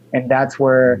 And that's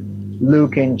where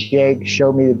Luke and Jake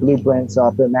showed me the blueprints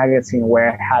of the magazine where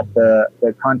it had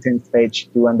the contents page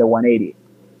doing the 180.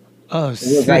 Oh, it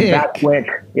was like that quick.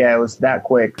 Yeah, it was that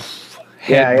quick.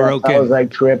 Head broken. I was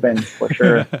like tripping for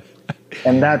sure.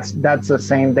 And that's the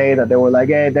same day that they were like,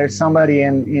 hey, there's somebody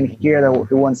in here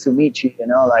who wants to meet you,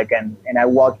 like, and I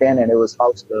walked in and it was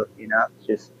Fausto,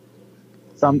 just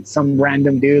some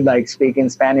random dude like speaking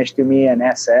Spanish to me and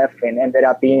SF and ended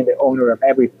up being the owner of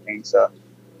everything. So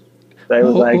it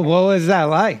was like, what was that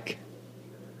like?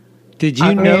 Did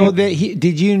you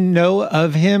did you know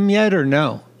of him yet or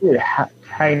no? Dude, I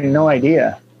had no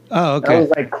idea. Oh, okay. I was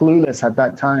like clueless at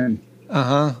that time.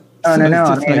 Uh-huh. No.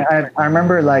 I mean, I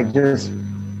remember like just,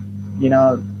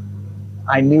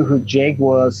 I knew who Jake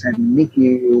was and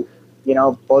Mickey,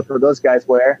 both of those guys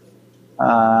were.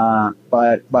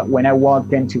 But when I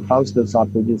walked into Fausto's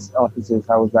offices,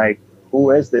 I was like, who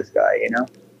is this guy,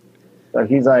 So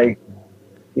he's like,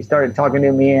 he started talking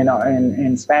to me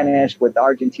in Spanish with the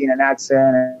Argentinian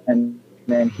accent, and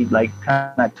then he like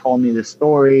kind of told me the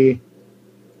story.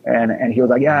 And he was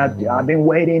like, yeah, I've been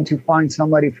waiting to find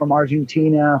somebody from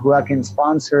Argentina who I can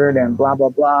sponsor and blah, blah,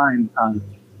 blah. And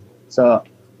so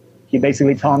he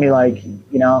basically told me, like,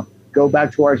 go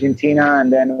back to Argentina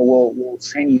and then we'll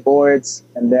send you boards.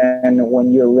 And then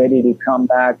when you're ready to come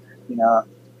back,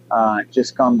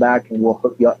 just come back and we'll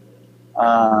hook you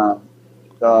up.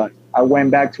 So I went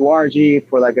back to RG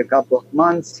for like a couple of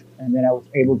months. And then I was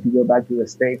able to go back to the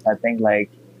States, I think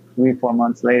like 3-4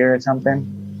 months later or something.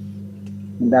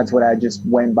 And that's what I just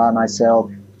went by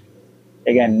myself.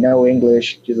 Again, no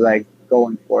English, just like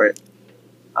going for it.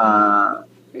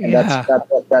 And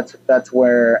that's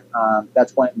where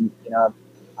that's when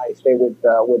I stayed with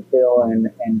Bill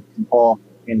and Paul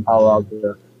in Palo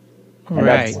Alto. And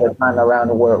that's the time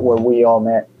around where we all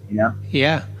met.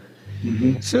 Yeah.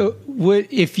 Mm-hmm. So,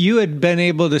 if you had been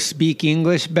able to speak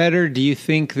English better, do you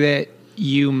think that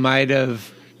you might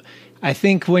have? I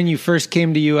think when you first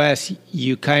came to US,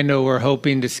 you kind of were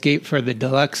hoping to skate for the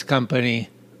Deluxe company,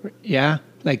 yeah,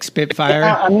 like Spitfire.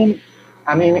 Yeah,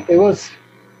 I mean, it was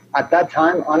at that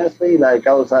time. Honestly, like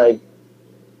I was like,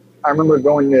 I remember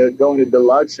going to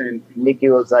Deluxe, and Mickey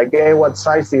was like, "Hey, what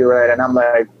size do you ride?" And I'm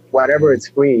like, "Whatever, it's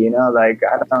free, Like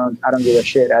I don't give a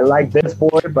shit. I like this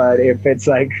board, but if it's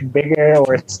like bigger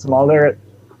or smaller,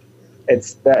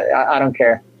 it's that I don't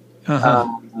care." Uh-huh.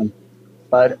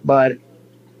 But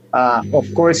of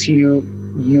course, you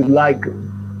like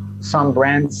some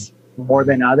brands more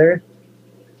than others.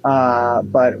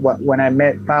 But when I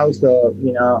met Fausto,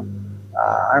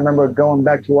 I remember going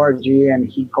back to RG and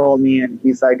he called me and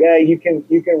he's like, "Hey, you can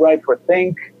write for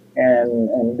Think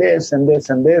and this and this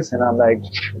and this," and I'm like,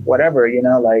 whatever,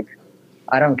 like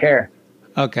I don't care.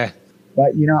 Okay. But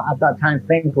at that time,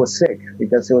 Think was sick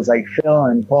because it was like Phil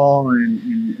and Paul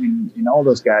and all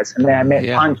those guys, and then I met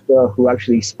Pancho, who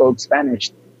actually spoke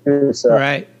Spanish. So,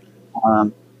 right.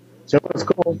 So it was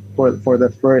cool for the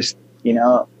first,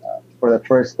 for the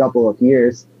first couple of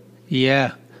years.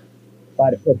 Yeah.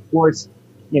 But of course,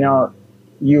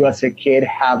 you as a kid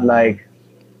have like,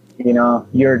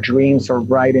 your dreams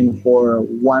of writing for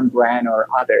one brand or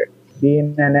other.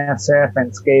 Being an SF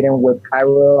and skating with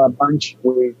Cairo a bunch,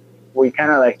 we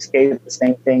kind of like skated the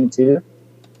same thing too,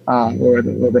 or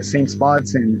the same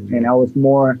spots, and I was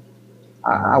more.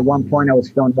 At one point, I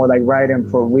was feeling more like writing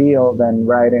for Real than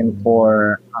writing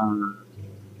for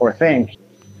Think.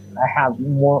 I have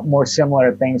more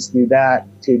similar things to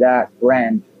that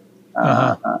brand,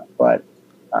 but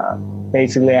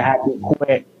basically, I had to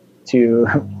quit to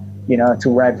to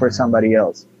write for somebody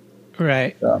else.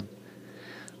 Right. So,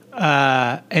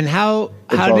 and how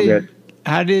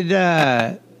How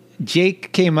did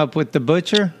Jake came up with the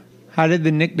Butcher? How did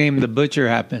the nickname the Butcher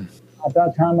happen? At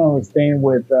that time, I was staying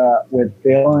with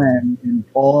Phil and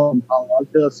Paul in Palo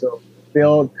Alto. So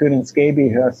Phil couldn't skate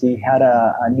because he had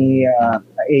a knee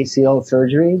ACL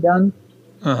surgery done.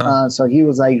 So he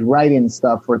was like writing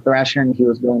stuff for Thrasher, and he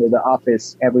was going to the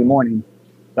office every morning.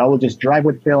 So I would just drive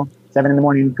with Phil, 7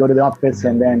 a.m, go to the office,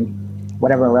 and then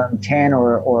whatever, around 10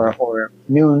 or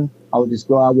noon, I would just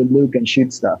go out with Luke and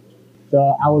shoot stuff.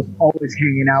 So I was always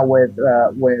hanging out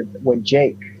with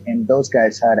Jake, and those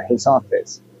guys had his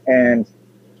office. And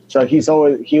so he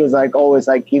was always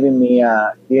giving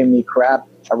me crap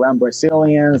around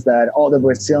Brazilians, that all the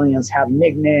Brazilians have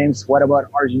nicknames. What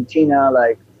about Argentina?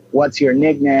 Like, what's your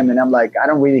nickname? And I'm like, I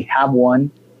don't really have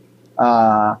one.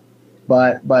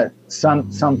 But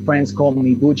some friends call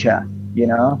me Bucha, you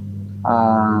know.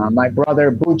 My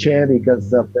brother Buche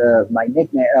because of my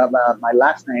nickname, my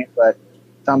last name, but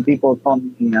some people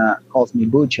calls me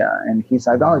Bucha, and he's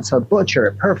like, oh, it's a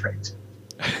butcher, perfect.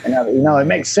 And it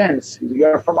makes sense.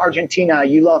 You're from Argentina,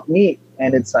 you love meat,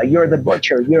 and it's like, you're the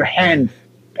butcher, your hand,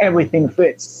 everything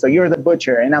fits, so you're the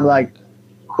butcher. And I'm like,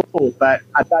 cool, but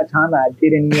at that time I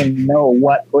didn't even know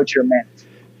what butcher meant.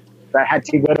 So I had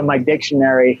to go to my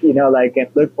dictionary,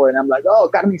 and look for it. And I'm like, oh,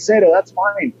 carnicero, that's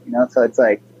fine, So it's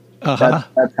like,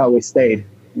 that's how we stayed,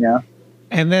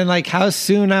 And then, like, how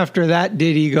soon after that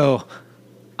did he go,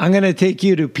 I'm going to take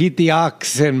you to Pete the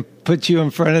Ox and put you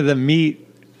in front of the meat?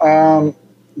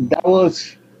 That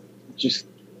was just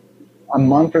a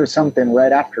month or something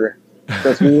right after.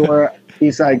 Because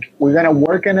he's like, we're going to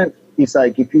work on it. He's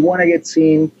like, if you want to get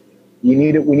seen, we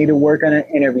need to work on an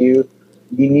interview.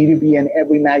 You need to be in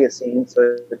every magazine.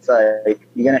 So it's like,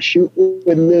 you're going to shoot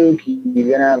with Luke.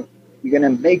 You're going to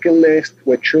make a list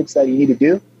with tricks that you need to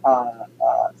do.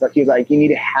 So he's like, you need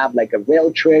to have like a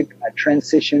rail trick, a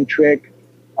transition trick,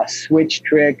 a switch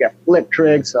trick, a flip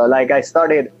trick. So like I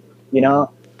started,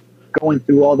 going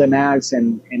through all the mags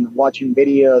and watching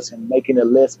videos and making a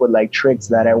list with like tricks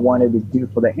that I wanted to do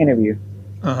for the interview.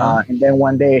 And then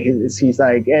one day he's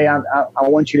like, hey, I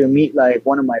want you to meet like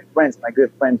one of my friends, my good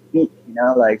friend Pete,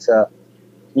 so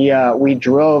we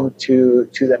drove to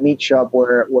the meat shop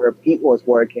where Pete was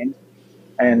working.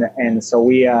 And so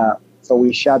we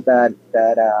shot that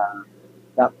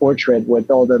portrait with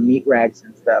all the meat racks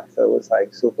and stuff. So it was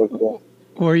like super cool.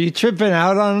 Were you tripping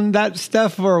out on that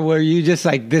stuff, or were you just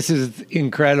like, this is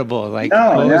incredible? Like,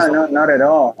 no, not at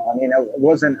all. I mean, it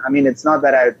wasn't. I mean, it's not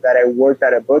that I worked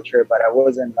at a butcher, but I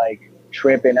wasn't like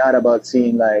tripping out about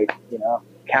seeing like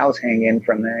cows hanging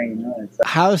from there.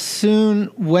 How soon?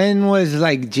 When was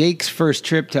like Jake's first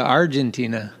trip to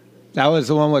Argentina? That was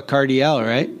the one with Cardiel,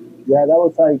 right? Yeah, that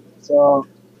was like, so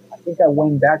I think I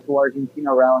went back to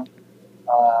Argentina around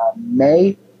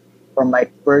May from my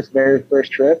very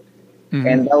first trip. Mm-hmm.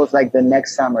 And that was like the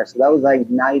next summer. So that was like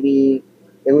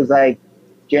it was like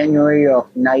January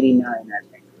of 99, I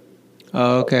think.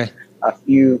 Oh, okay. So a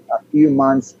few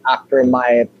months after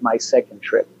my second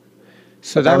trip.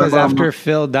 So that was after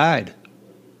Phil died?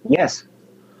 Yes.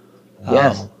 Oh.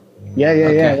 Yes.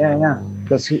 Yeah.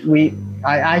 Because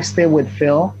I stayed with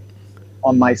Phil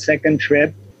on my second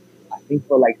trip, I think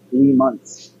for like 3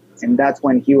 months. And that's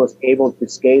when he was able to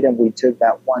skate, and we took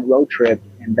that one road trip,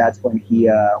 and that's when he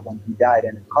died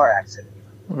in a car accident.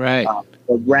 Right.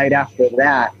 But right after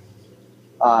that,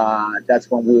 that's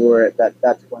when we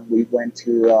went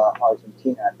to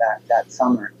Argentina that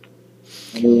summer.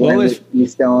 And we went with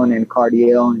Easton and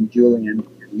Cardiel and Julian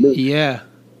and Luke. Yeah.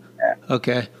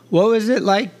 Okay. What was it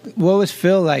like? What was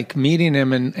Phil like meeting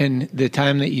him and the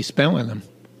time that you spent with him?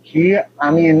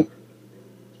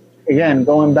 Again,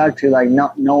 going back to like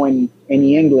not knowing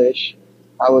any English,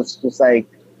 I was just like,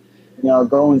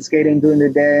 going skating during the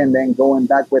day and then going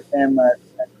back with him at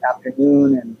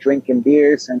afternoon and drinking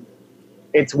beers. And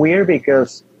it's weird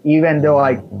because even though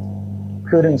I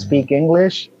couldn't speak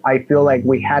English, I feel like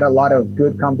we had a lot of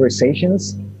good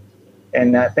conversations.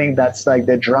 And I think that's like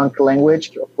the drunk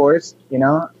language, of course,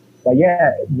 But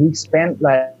yeah, we spent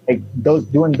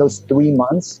during those 3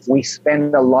 months, we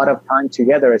spent a lot of time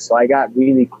together. So I got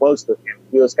really close to him.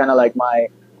 He was kind of like my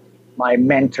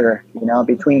mentor,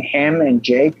 between him and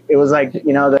Jake. It was like,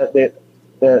 the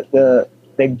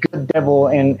good devil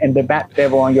and the bad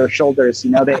devil on your shoulders,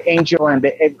 the angel and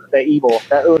the evil.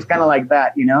 It was kind of like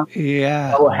that,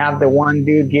 Yeah. I will have the one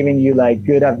dude giving you like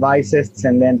good advices,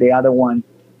 and then the other one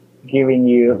giving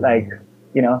you like,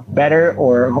 better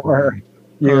or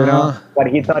but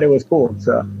he thought it was cool.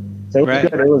 So it was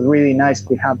good. It was really nice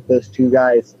to have those two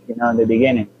guys, in the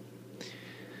beginning.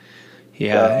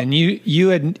 Yeah, and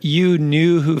you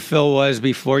knew who Phil was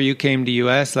before you came to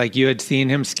US? Like you had seen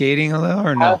him skating a little,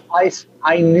 or no?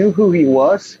 I knew who he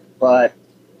was, but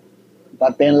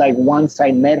then like once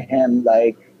I met him,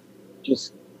 like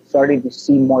just started to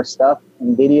see more stuff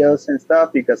and videos and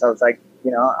stuff, because I was like,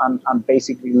 you know, I'm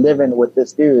basically living with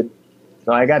this dude.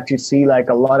 So I got to see like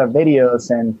a lot of videos,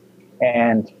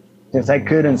 and since I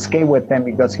couldn't skate with him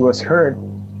because he was hurt,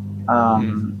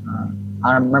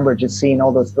 I remember just seeing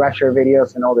all those Thrasher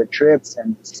videos and all the trips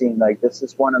and seeing like, this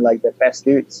is one of like the best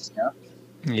dudes, you know?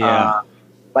 Yeah.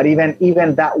 But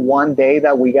even that one day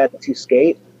that we got to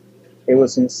skate, it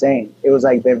was insane. It was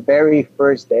like the very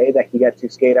first day that he got to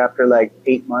skate after like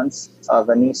 8 months of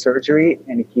a knee surgery,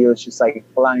 and he was just like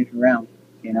flying around,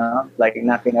 you know, like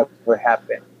nothing ever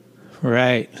happened.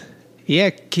 Right.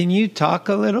 Yeah. Can you talk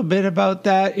a little bit about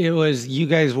that? It was, you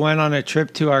guys went on a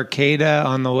trip to Arcata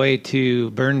on the way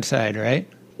to Burnside, right?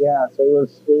 Yeah. So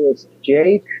it was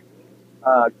Jake,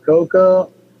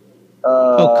 Coco.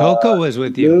 Coco was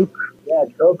with you. Luke. Yeah,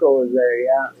 Coco was there.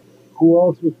 Yeah. Who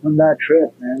else was on that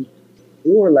trip, man?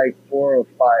 We were like 4 or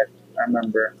 5. I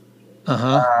remember.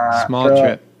 Small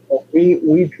trip.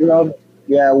 We drove.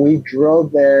 Yeah, we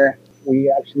drove there. We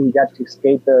actually got to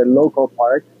skate the local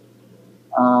park.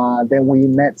 Then we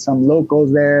met some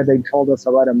locals there. They told us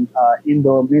about an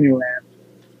indoor mini ramp.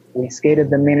 We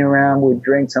skated the mini ramp. We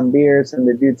drank some beers, and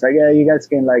the dude's like, "Yeah, you guys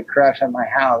can like crash at my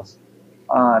house."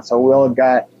 So we all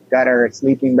got our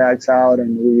sleeping bags out,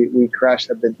 and we crashed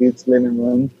at the dude's living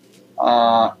room.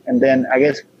 And then I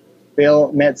guess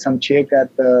Phil met some chick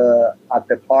at the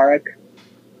park,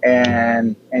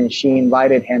 and she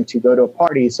invited him to go to a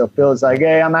party. So Phil's like,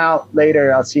 "Hey, I'm out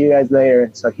later. I'll see you guys later."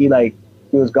 So he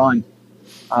was gone.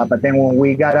 But then when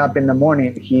we got up in the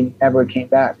morning, he never came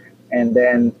back. And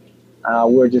then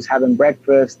we were just having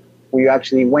breakfast. We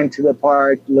actually went to the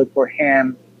park, looked for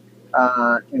him,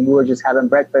 and we were just having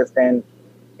breakfast. And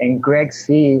Greg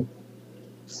C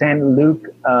sent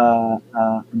Luke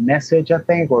a message, I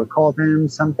think, or called him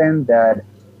something, that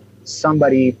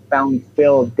somebody found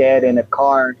Phil dead in a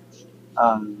car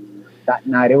that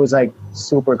night. It was like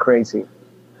super crazy.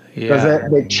 Because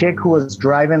the chick who was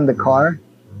driving the car,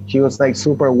 she was like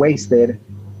super wasted.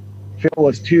 Phil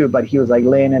was too, but he was like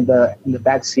laying in the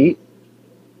back seat.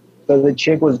 So the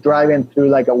chick was driving through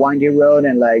like a windy road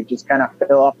and like just kind of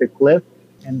fell off the cliff.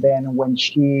 And then when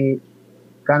she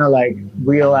kind of like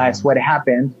realized what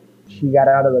happened, she got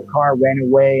out of the car, ran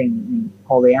away, and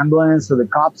called the ambulance or the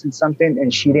cops and something.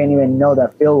 And she didn't even know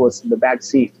that Phil was in the back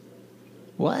seat.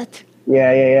 What?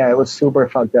 Yeah. It was super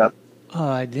fucked up. Oh,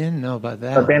 I didn't know about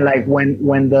that. But then like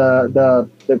when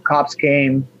the cops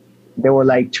came, they were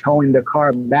like towing the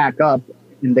car back up,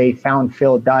 and they found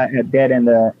Phil dead in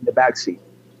the backseat.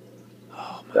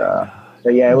 Oh my God. So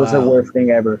yeah, it was the worst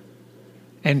thing ever.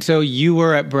 And so you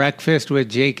were at breakfast with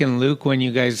Jake and Luke when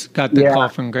you guys got the call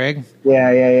from Greg?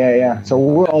 Yeah. So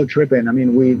we were all tripping. I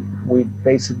mean, we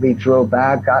basically drove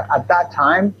back. At that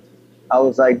time, I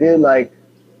was like, dude, like,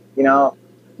 you know,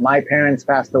 my parents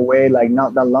passed away like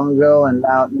not that long ago, and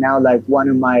now like one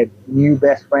of my new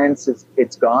best friends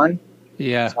it's gone.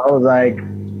 Yeah. So I was like,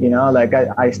 you know, like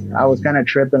I was kind of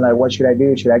tripping, like, what should I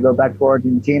do? Should I go back to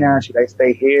Argentina? Should I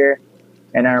stay here?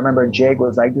 And I remember Jake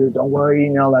was like, dude, don't worry, you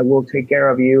know, like we'll take care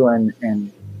of you,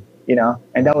 and you know,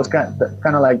 and that was kind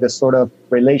of like the sort of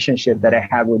relationship that I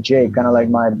had with Jake, kind of like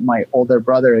my older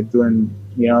brother doing,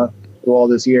 you know, through all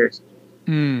these years.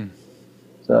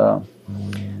 So.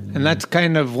 And that's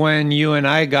kind of when you and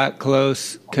I got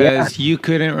close, because you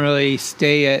couldn't really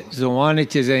stay at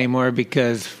Zawanich's anymore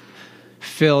because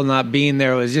Phil not being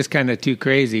there was just kind of too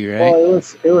crazy, right? Well,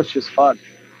 it was just fun.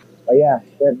 But yeah,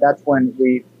 that's when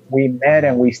we met,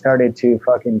 and we started to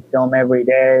fucking film every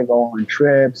day, go on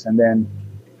trips, and then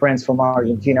friends from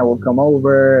Argentina will come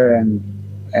over, and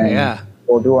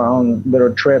we'll do our own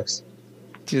little trips.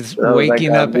 Just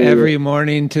waking up every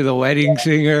morning to the wedding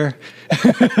singer.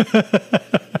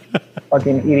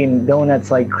 Fucking eating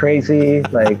donuts like crazy.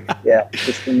 Like, yeah,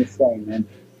 just insane, man.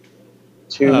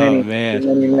 Too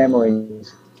many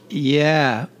memories.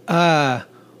 Yeah.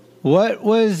 What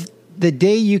was the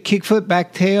day you kickflip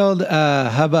backtailed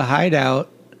Hubba Hideout?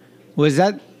 Was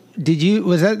that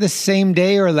the same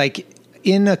day, or like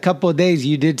in a couple of days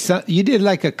you did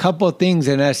like a couple of things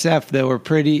in SF that were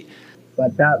pretty?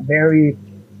 But that very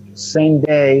same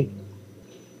day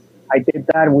I did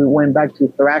that, we went back to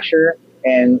Thrasher,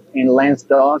 and Lance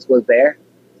Dawes was there,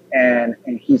 and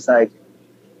he was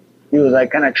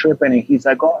like kind of tripping, and he's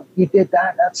like, oh, you did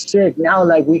that? That's sick. Now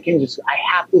like I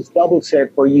have this double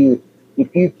set for you.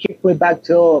 If you kickflip back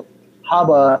till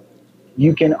Hubba,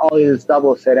 you can always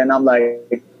double set. And I'm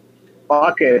like,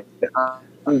 fuck it.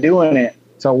 I'm doing it.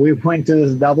 So we went to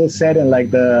this double set in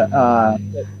like the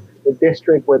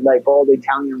district with like all the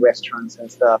Italian restaurants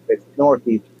and stuff. It's North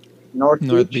Beach.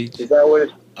 Is that what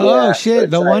it's? Oh, yeah,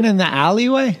 shit. The one in the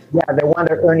alleyway? Yeah, the one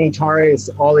that Ernie Torres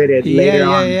audited later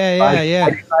on. Yeah.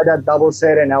 I tried that double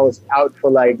set and I was out for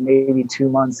like maybe 2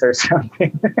 months or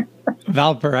something.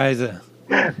 Valparaiso.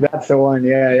 That's the one.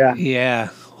 Yeah. Yeah.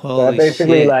 So I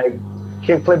basically like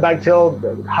kickflip back tail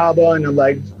hobble, and I'm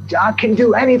like, I can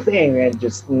do anything, and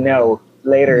just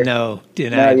later. No,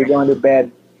 you're going to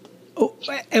bed. Oh,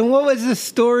 and what was the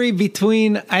story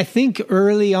between, I think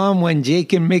early on when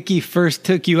Jake and Mickey first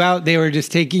took you out, they were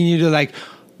just taking you to like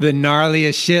the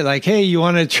gnarliest shit, like, hey, you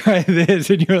want to try this?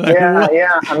 And you're like,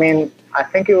 yeah. I mean, I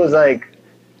think it was like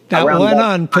that one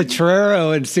on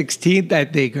Potrero and 16th, I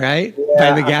think, right? Yeah,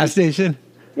 by the gas station.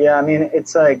 Yeah, I mean,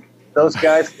 it's like those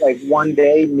guys, like one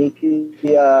day, Mickey,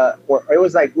 it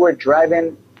was like we're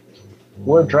driving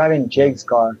Jake's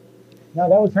car. No,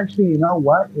 that was actually, you know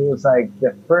what? It was like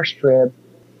the first trip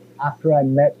after I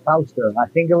met Fausto. I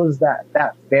think it was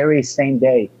that very same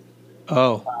day.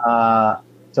 Oh.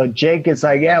 So Jake is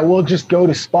like, yeah, we'll just go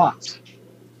to spots.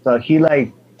 So he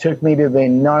like took me to the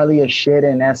gnarliest shit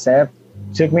in SF.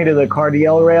 Took me to the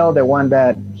Cardiel rail, the one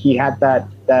that he had that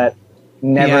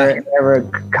never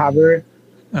covered,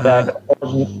 that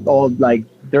old like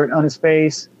dirt on his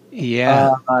face.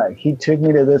 Yeah. He took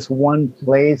me to this one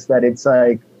place that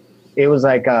it was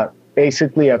like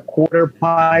basically a quarter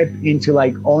pipe into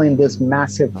like all in this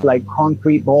massive like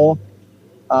concrete bowl.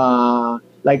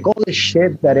 Like all this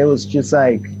shit that it was just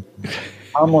like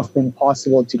almost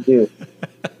impossible to do.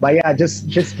 But yeah,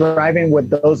 just driving with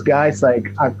those guys like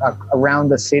around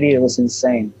the city, it was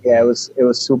insane. Yeah, it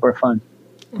was super fun.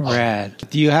 Rad.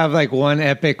 Do you have like one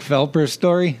epic Felper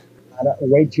story?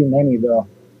 Way too many though.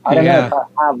 I don't know if I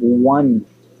have one.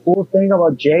 Cool thing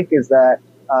about Jake is that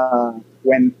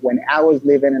when I was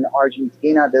living in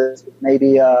Argentina, this was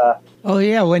maybe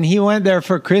when he went there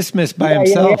for Christmas by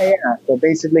himself. Yeah. So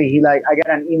basically, I got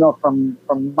an email from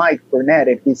Mike Burnett,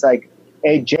 and he's like,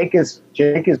 "Hey, Jake is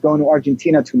going to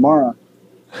Argentina tomorrow."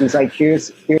 He's like,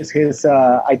 "Here's his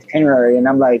itinerary," and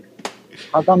I'm like,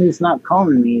 "How come he's not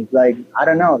calling me?" Like, I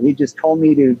don't know. He just told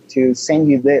me to send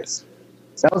you this.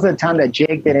 So that was the time that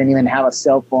Jake didn't even have a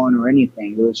cell phone or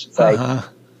anything. It was just like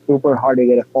super hard to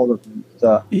get a hold of him.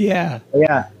 So yeah.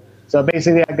 So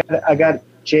basically, I got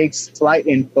Jake's flight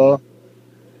info.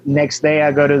 Next day,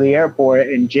 I go to the airport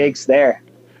and Jake's there.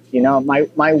 You know, my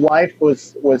wife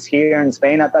was here in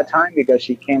Spain at that time because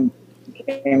she came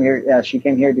here. She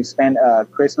came here to spend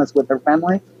Christmas with her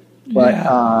family. But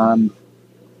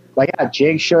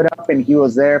Jake showed up and he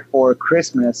was there for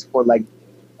Christmas for like,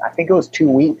 I think it was 2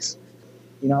 weeks.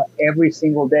 You know, every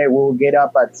single day we'll get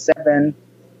up at 7.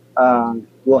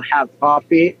 We'll have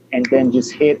coffee and then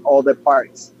just hit all the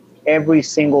parks. Every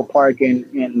single park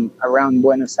in around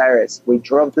Buenos Aires. We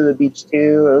drove to the beach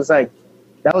too. It was like,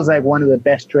 that was like one of the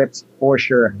best trips for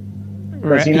sure.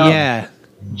 Because, you know,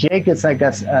 Jake is like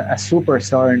a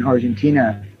superstar in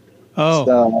Argentina. Oh.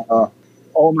 So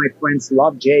all my friends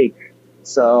love Jake.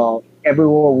 So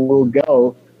everywhere we'll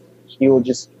go, he will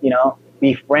just, you know,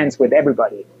 be friends with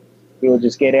everybody. He will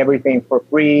just get everything for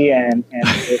free, and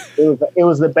it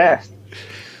was the best.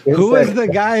 Who was the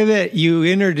guy that you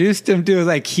introduced him to?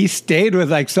 Like, he stayed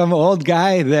with like some old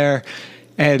guy there,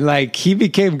 and like he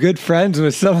became good friends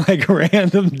with some like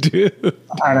random dude.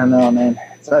 I don't know, man.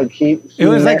 It's like it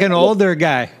was like an older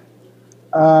guy.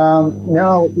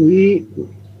 No,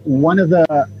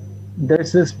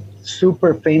 there's this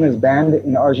super famous band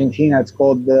in Argentina. It's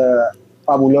called the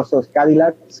Fabulosos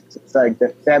Cadillacs. It's like the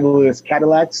Fabulous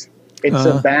Cadillacs. It's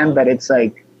a band that it's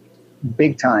like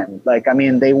big time. Like, I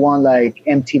mean, they won like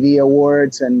MTV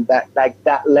awards and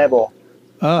that level.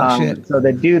 Oh, shit. So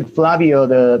the dude Flavio,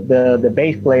 the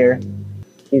bass player,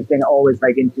 he's been always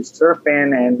like into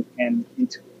surfing and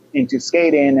into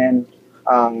skating, and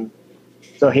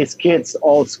so his kids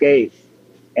all skate,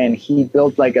 and he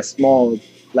built like a small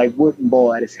like wooden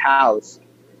bowl at his house.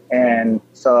 And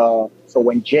so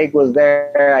when Jake was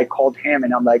there, I called him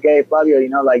and I'm like, hey, Flavio, you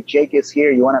know, like Jake is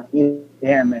here. You want to meet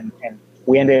him? And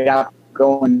we ended up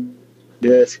going to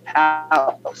his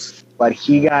house. But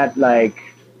he got like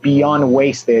beyond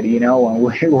wasted, you know, when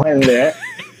we went there.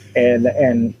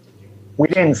 and we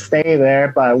didn't stay there,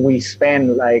 but we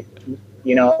spent like,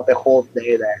 you know, the whole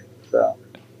day there. So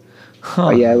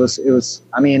but yeah, it was,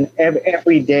 I mean,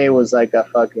 every day was like a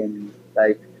fucking,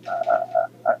 like,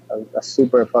 a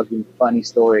super fucking funny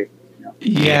story. You know?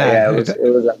 Yeah.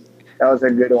 That was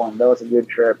a good one. That was a good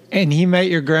trip. And he met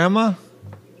your grandma?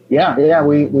 Yeah.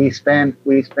 We spent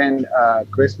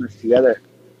Christmas together.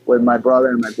 with my brother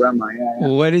and my grandma. Yeah.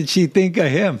 What did she think of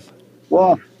him?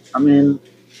 Well, I mean,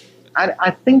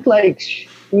 I think like she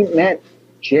met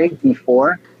Jake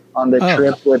before on the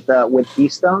trip with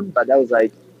Keystone, but that was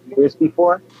like years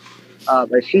before.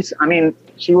 But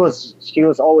she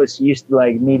was always used to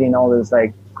like meeting all those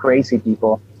like crazy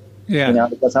people. Yeah. You know,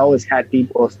 because I always had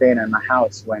people staying at my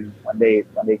house when they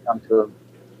come to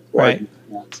right. You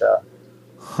know, so.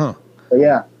 But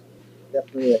yeah,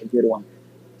 definitely a good one.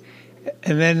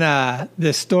 And then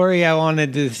the story I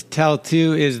wanted to tell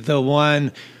too is the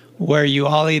one where you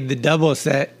ollied the double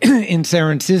set in San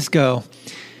Francisco.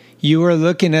 You were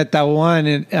looking at that one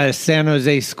at a San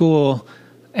Jose school,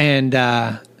 and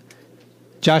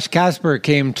Josh Casper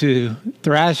came to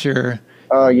Thrasher.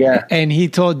 Oh, yeah. And he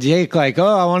told Jake, like,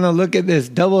 oh, I want to look at this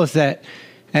double set.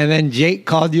 And then Jake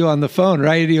called you on the phone,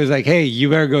 right? He was like, hey, you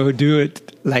better go do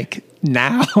it, like,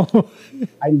 now.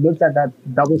 I looked at that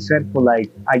double set for,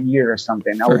 like, a year or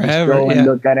something. I would just Forever, go and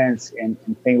look at it and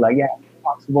think, like, yeah, it's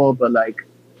possible. But, like,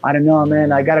 I don't know,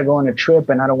 man. I got to go on a trip,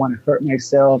 and I don't want to hurt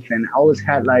myself. And I always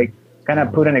had, like, kind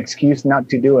of put an excuse not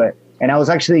to do it. And I was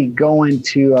actually going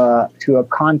to a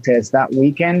contest that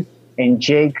weekend. And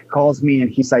Jake calls me and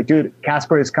he's like, dude,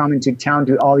 Casper is coming to town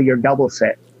to all your double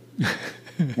set.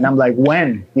 And I'm like,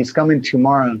 when? He's coming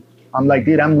tomorrow. I'm like,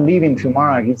 dude, I'm leaving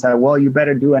tomorrow. He's like, well, you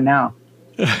better do it now.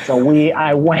 So we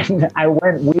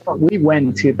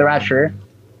went to Thrasher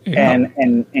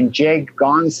and Jake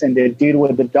Gons and the dude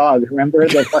with the dog. Remember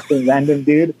the fucking random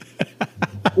dude?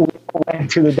 We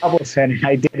went to the double set and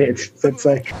I did it. So it's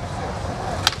like,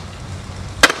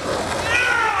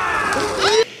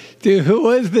 dude, who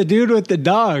was the dude with the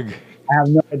dog? I have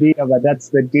no idea, but that's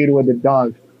the dude with the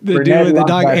dog. The dude with the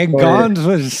dog. And Gons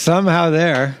was somehow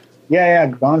there. Yeah,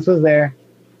 Gons was there.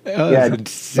 That was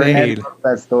insane. Burnett loves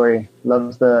that story.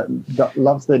 Loves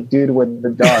the dude with the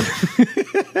dog.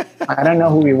 I don't know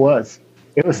who he was.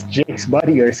 It was Jake's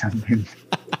buddy or something.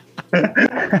 But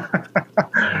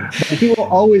he will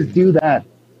always do that.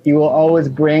 He will always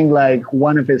bring like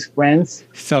one of his friends,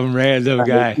 some random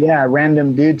guy. Yeah,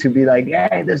 random dude to be like,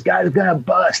 hey, this guy's gonna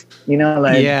bust. You know,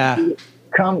 like,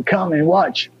 come and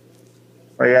watch.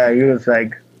 But yeah, he was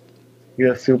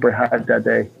super hyped that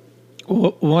day.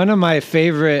 One of my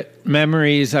favorite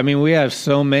memories, I mean, we have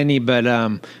so many, but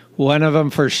one of them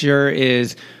for sure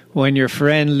is when your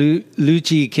friend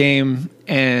Lucci came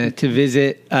to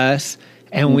visit us,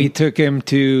 and we took him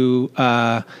to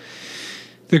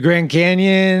the Grand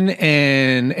Canyon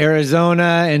and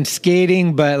Arizona and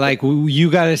skating, but like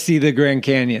you got to see the Grand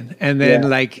Canyon. And then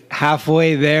like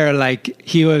halfway there, like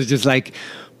he was just like,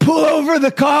 pull over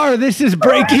the car. This is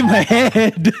breaking my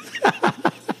head.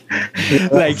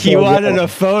 Like he wanted a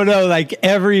photo like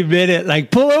every minute, like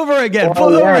pull over again,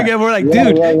 pull over again. We're like,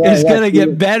 dude, it's going to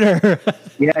get better.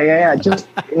 Yeah. Just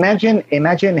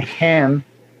imagine him,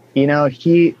 you know,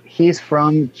 he's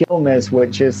from Quilmes,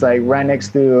 which is like right next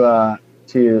to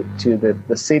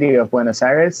the city of Buenos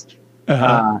Aires.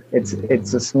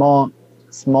 It's a small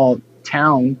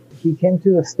town. He came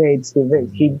to the States to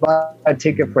visit. He bought a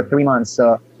ticket for 3 months.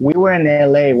 So we were in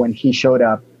LA when he showed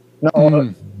up.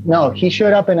 No, he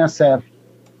showed up in SF,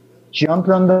 jumped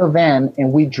on the van,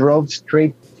 and we drove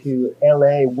straight to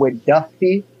LA with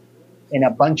Duffy and a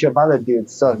bunch of other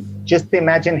dudes. So just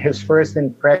imagine his first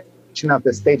impression of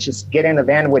the States, just get in the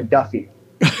van with Duffy.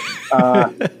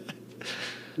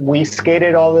 We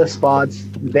skated all the spots.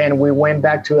 Then we went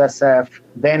back to SF.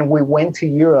 Then we went to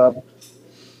Europe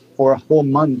for a whole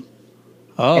month.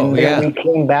 And then we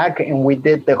came back and we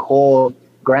did the whole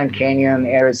Grand Canyon,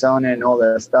 Arizona, and all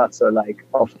that stuff. So, like,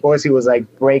 of course, he was like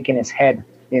breaking his head.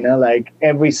 You know, like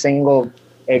every single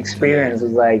experience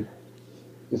was like,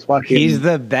 just fucking. He's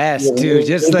the best, dude.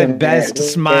 Just the best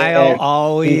smile,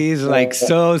 always like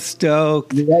so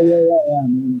stoked. Yeah.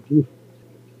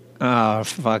 Oh,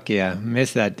 fuck yeah.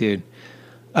 Miss that dude.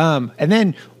 And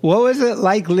then what was it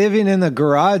like living in the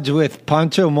garage with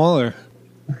Pancho Moeller?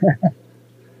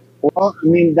 Well, I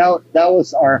mean, that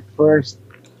was our first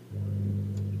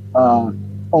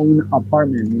own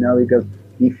apartment, you know, because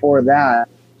before that,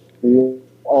 we would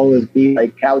always be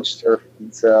like couch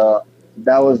surfing. So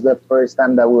that was the first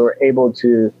time that we were able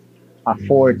to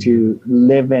afford to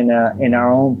live in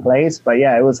our own place. But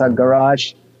yeah, it was a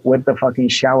garage with the fucking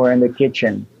shower in the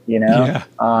kitchen, you know? Yeah.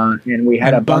 And we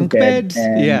had a bunk bed.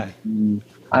 Yeah.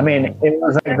 I mean, it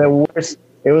was like the worst.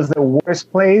 It was the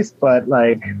worst place, but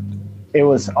like it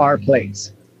was our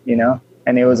place, you know?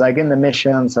 And it was like in the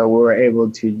Mission, so we were able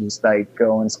to just like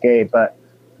go and skate. But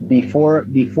before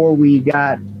we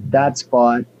got that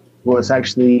spot was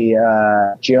actually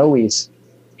Joey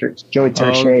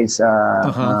Terche's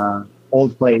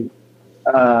old place.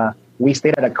 we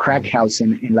stayed at a crack house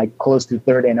in like close to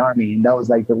 3rd and Army, and that was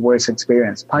like the worst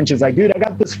experience. Punch is like, dude, I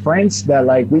got these friends that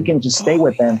like we can just stay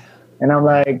with them, and I'm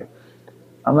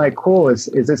like, cool. Is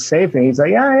it safe? And he's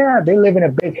like, yeah. They live in a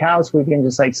big house. We can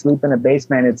just like sleep in the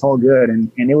basement. It's all good.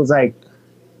 And it was like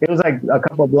a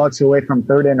couple of blocks away from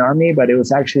 3rd and Army, but it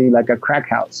was actually like a crack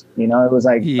house. You know, it was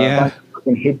like a bunch of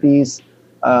fucking hippies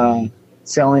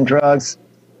selling drugs,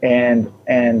 and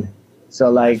so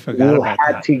like we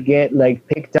had to get like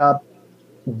picked up,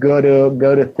 go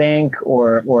to Think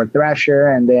or Thrasher,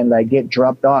 and then like get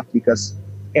dropped off, because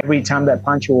every time that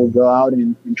Pancho will go out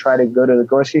and try to go to the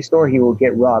grocery store, he will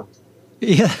get robbed.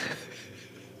 Yeah.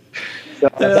 So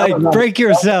like, break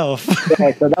yourself.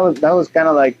 Yeah, so that was kind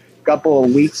of like a couple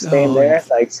of weeks staying there,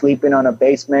 like sleeping on a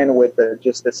basement with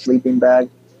just a sleeping bag.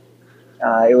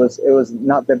 It was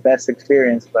not the best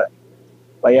experience, but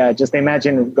yeah, just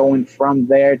imagine going from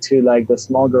there to like the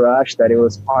small garage that it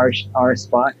was our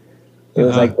spot. It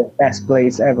was like the best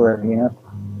place ever, you know.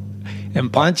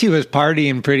 And Pancho was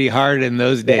partying pretty hard in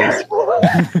those days.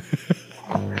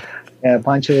 Yeah,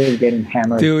 Pancho was getting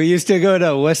hammered. Dude, we used to go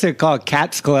to, what's it called,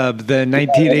 Cats Club, the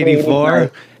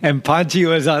 1984, and Pancho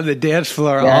was on the dance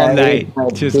floor all night.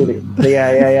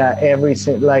 Yeah.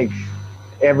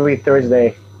 Every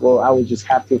Thursday, well, I would just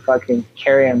have to fucking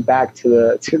carry him back to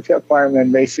the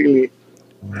apartment, basically.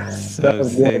 So that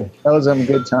was sick. Good. That was some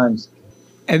good times.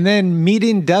 And then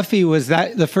meeting Duffy, was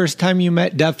that the first time you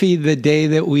met Duffy, the day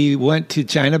that we went to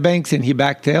China Banks and he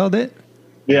backtailed it?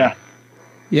 Yeah.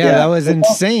 Yeah, that was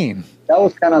insane. That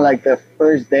was kind of like the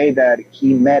first day that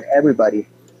he met everybody.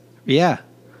 Yeah.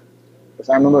 Because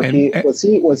I remember was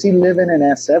he living in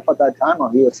SF at that time, or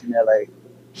he was in LA?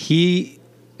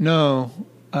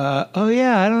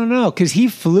 I don't know, because he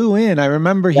flew in. I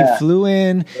remember he flew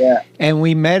in, and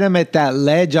we met him at that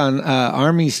ledge on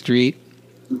Army Street.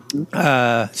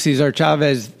 Cesar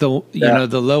Chavez, the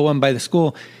low one by the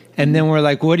school, and then we're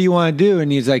like, "What do you want to do?" And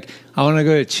he's like, "I want to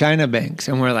go to China Banks,"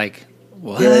 and we're like,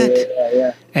 "What?"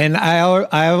 Yeah. And I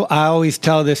always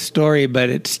tell this story, but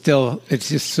it's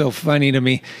just so funny to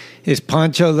me. Is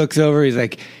Pancho looks over, he's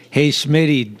like, "Hey,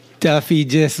 Schmitty, Duffy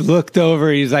just looked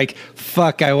over. He's like,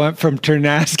 fuck, I went from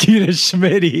Ternaski to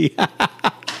Schmitty."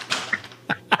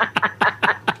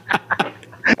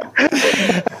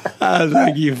 I was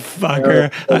like, you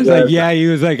fucker. I was like, yeah, he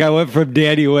was like, I went from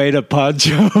Danny Way to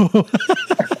Pancho.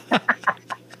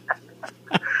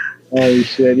 Holy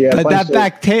shit, yeah. But that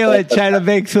back tail at China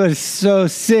Banks was so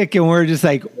sick, and we're just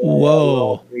like,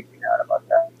 whoa. Freaking out about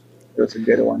that. It was a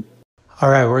good one. All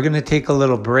right, we're going to take a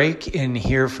little break and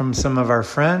hear from some of our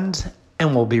friends,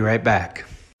 and we'll be right back.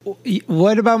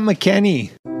 What about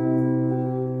McKenny?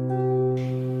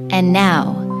 And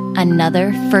now,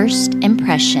 another first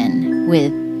impression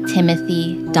with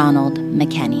Timothy Donald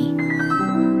McKenny.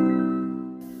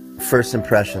 First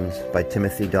Impressions by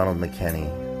Timothy Donald McKenny.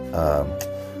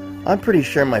 I'm pretty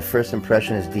sure my first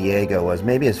impression as Diego was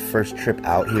maybe his first trip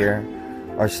out here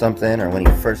or something, or when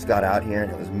he first got out here,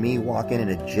 and it was me walking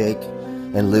into Jake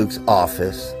and Luke's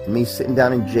office, and me sitting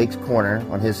down in Jake's corner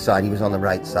on his side. He was on the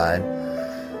right side,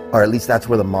 or at least that's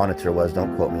where the monitor was.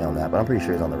 Don't quote me on that, but I'm pretty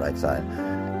sure he's on the right side.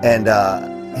 And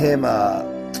him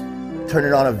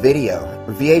turning on a video,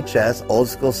 VHS, old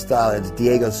school style. It's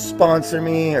Diego sponsor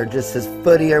me, or just his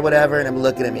footy or whatever, and him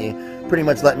looking at me, pretty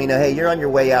much letting me know, hey, you're on your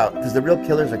way out, because the real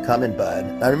killers are coming, bud.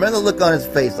 I remember the look on his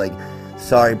face, like,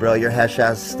 sorry, bro, your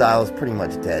hash-ass style is pretty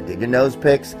much dead, dude. Your nose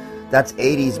picks, that's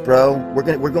 80s, bro.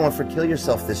 We're going for kill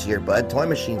yourself this year, bud. Toy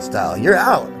machine style. You're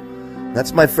out.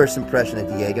 That's my first impression of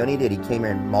Diego, and he did. He came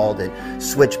here and mauled it.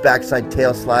 Switch backside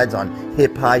tail slides on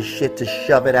hip-high shit to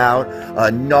shove it out.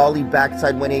 Nollie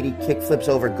backside 180 kick flips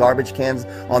over garbage cans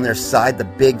on their side, the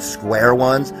big square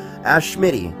ones. Ask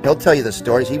Schmitty. He'll tell you the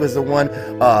stories. He was the one.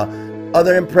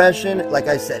 Other impression, like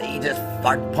I said, he just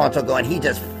farted. Poncho going, he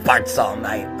just farts all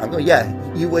night. I'm going, yeah,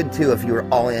 you would too if you were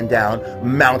all in down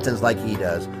mountains like he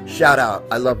does. Shout out.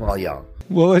 I love all y'all.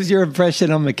 What was your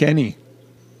impression on McKenny?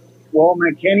 Well,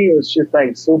 McKenny was just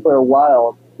like super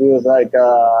wild. He was like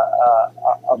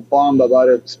a bomb about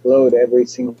to explode every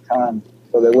single time.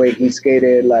 So the way he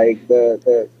skated, like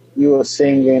he was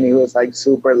singing, he was like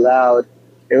super loud.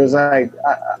 It was like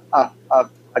a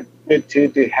good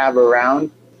dude to have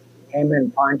around. Him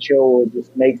and Pancho would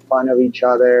just make fun of each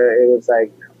other. It was like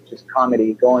just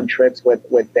comedy, go on trips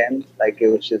with them. Like, it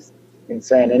was just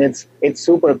insane. And it's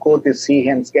super cool to see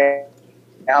him skate.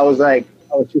 I was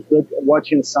just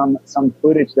watching some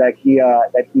footage that he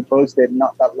posted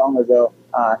not that long ago.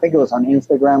 I think it was on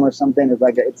Instagram or something.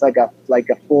 It's like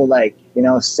a full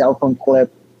cell phone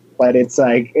clip, but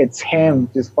it's him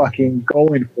just fucking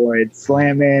going for it,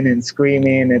 slamming and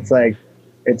screaming. It's like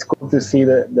it's cool to see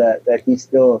that he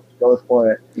still goes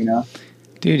for it, you know?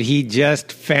 Dude, he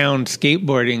just found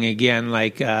skateboarding again,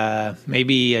 like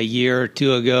maybe a year or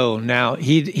two ago. Now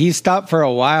he stopped for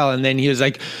a while, and then he was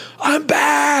like, "I'm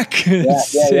back!"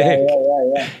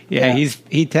 Yeah.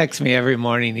 He texts me every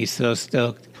morning. He's so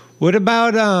stoked. What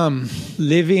about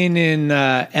living in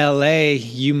L.A.?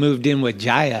 You moved in with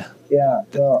Jaya. Yeah.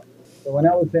 So when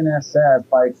I was in SF,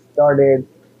 I started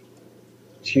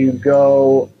to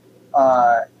go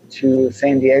to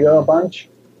San Diego a bunch.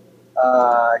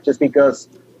 Just because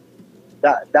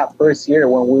that first year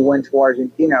when we went to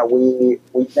Argentina, we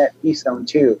met P-Stone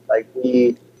too. Like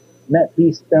we met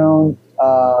P-Stone,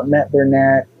 met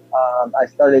Burnett. I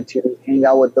started to hang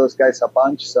out with those guys a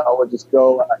bunch, so I would just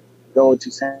go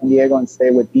to San Diego and stay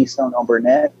with P-Stone on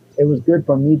Burnett. It was good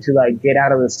for me to like get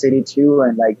out of the city too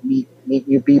and like meet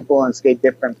new people and skate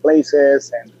different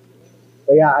places.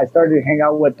 But yeah, I started to hang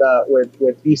out with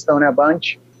P-Stone a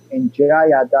bunch. And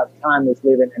Jaya at that time was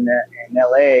living in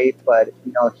LA, but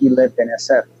you know he lived in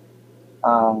SF.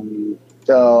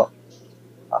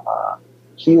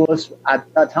 He was at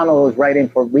that time I was writing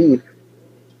for Reef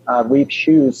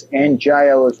Shoes, and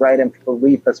Jaya was writing for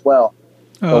Reef as well.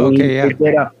 Oh, so okay, we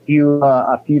did a few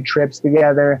trips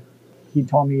together. He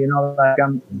told me, you know, like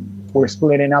we're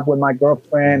splitting up with my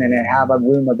girlfriend, and I have a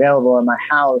room available in my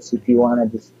house if you want to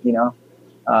just, you know,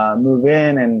 move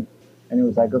in and it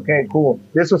was like, okay, cool.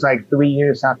 This was like 3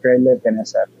 years after I lived in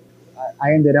SF.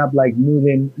 I ended up like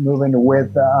moving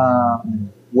with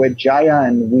Jaya,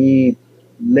 and we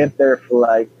lived there for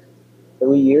like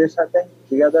 3 years, I think,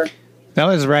 together. That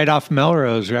was right off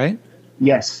Melrose, right?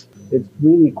 Yes. It's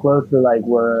really close to like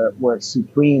where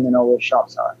Supreme and all those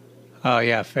shops are. Oh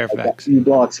yeah, Fairfax. Like a few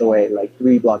blocks away, like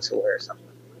 3 blocks away or something.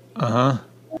 Uh-huh.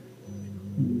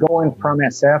 Going from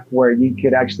SF where you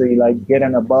could actually like get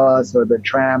on a bus or the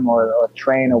tram or a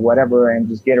train or whatever and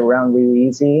just get around really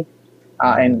easy,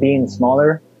 and being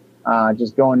smaller,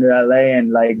 just going to LA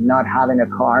and like not having a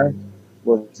car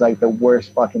was like the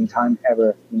worst fucking time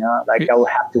ever, you know, like I would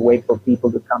have to wait for people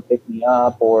to come pick me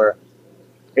up, or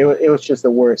it was just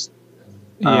the worst.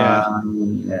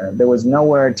 There was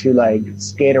nowhere to like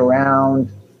skate around.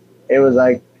 It was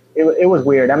like it was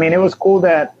weird. I mean, it was cool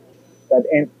that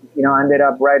you know, I ended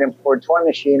up riding for Toy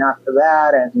Machine after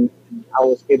that, and I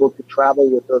was able to travel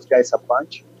with those guys a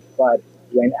bunch. But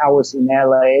when I was in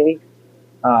LA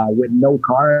with no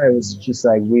car, it was just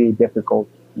like really difficult,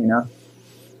 you know.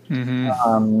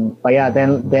 Mm-hmm. But yeah,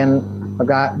 then I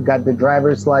got the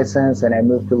driver's license, and I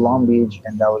moved to Long Beach,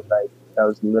 and that was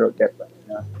a little different,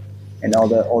 you know. And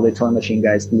all the Toy Machine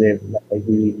guys live like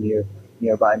really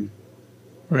nearby me.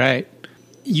 Right.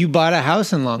 You bought a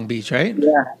house in Long Beach, right?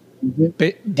 Yeah. Mm-hmm.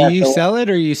 But do you sell it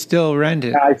or you still rent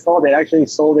it? I sold it. Actually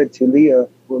sold it to Leo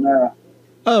Romero.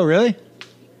 Oh, really?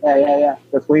 Yeah.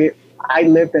 Because I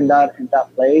lived in that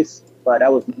place, but I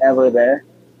was never there.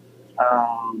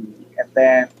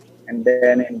 And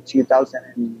then in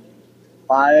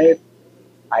 2005,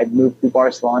 I moved to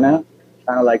Barcelona,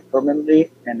 kind of like permanently,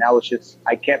 and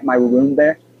I kept my room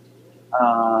there.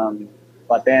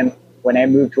 But then when I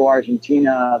moved to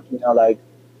Argentina, you know, like,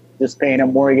 just paying a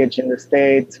mortgage in the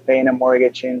States, paying a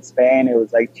mortgage in Spain, it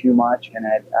was like too much, and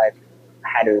I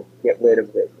had to get rid of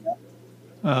it, you know.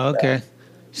 Oh, okay.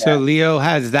 So Leo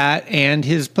has that and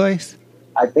his place?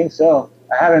 I think so.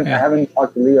 I haven't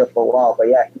talked to Leo for a while, but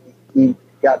yeah, he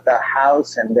got the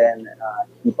house, and then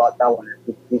he bought that one.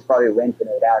 He's probably renting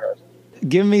it out or something.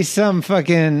 Give me some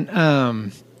fucking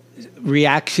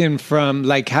reaction from,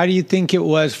 like, how do you think it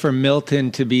was for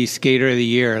Milton to be Skater of the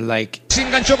Year? Like, se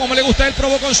enganchó como le gusta, él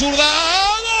probó con zurda.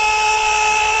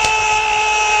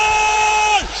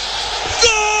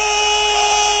 ¡Gol!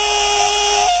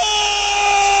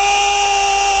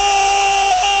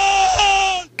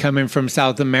 Coming from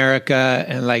South America,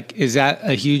 and like, is that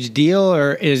a huge deal,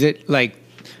 or is it like,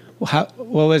 what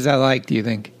was that like, do you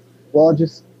think? Well,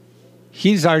 just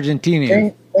he's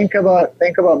Argentinian. Think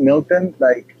about Milton,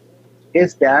 like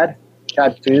his dad,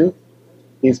 Tattoo.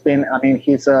 He's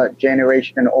a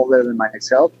generation older than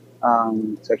myself.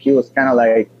 So he was kind of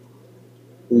like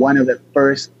one of the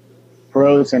first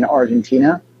pros in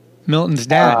Argentina. Milton's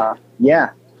dad? Yeah,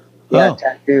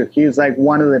 Tattoo. He was like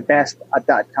one of the best at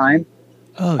that time.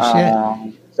 Oh, shit.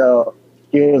 So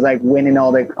he was like winning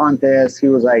all the contests. He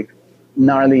was like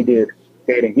gnarly dude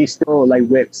skating. He still like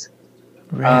whips.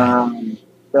 Right.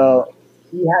 So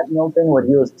he had Milton when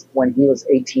he was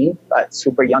 18, at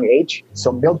super young age.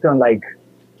 So Milton, like,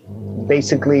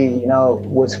 basically, you know,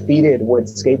 was feeded with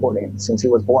skateboarding since he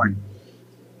was born.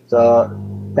 So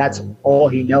that's all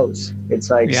he knows. It's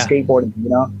like skateboarding, you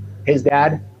know. His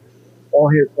dad, all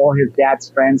his dad's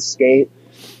friends skate.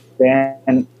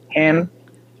 then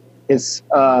his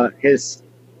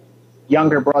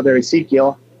younger brother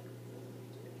Ezekiel,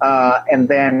 and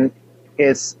then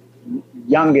his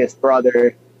youngest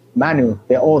brother Manu.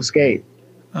 They all skate.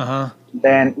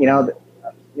 Then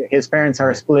his parents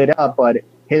are split up, but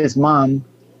his mom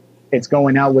is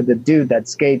going out with the dude that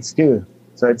skates too.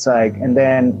 So it's like, and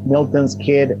then Milton's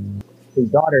kid, his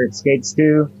daughter skates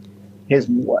too. His,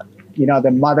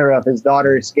 the mother of his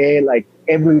daughter skate. Like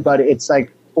everybody, it's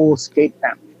like full skate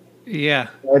family. Yeah.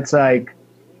 It's like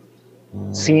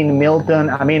seeing Milton.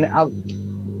 I mean,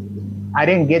 I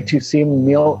didn't get to see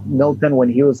Milton when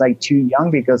he was like too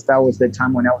young, because that was the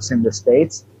time when I was in the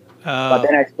States. But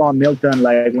then I saw Milton,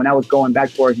 like when I was going back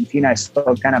to Argentina, I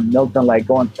saw kind of Milton like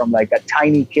going from like a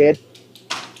tiny kid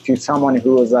to someone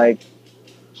who was like,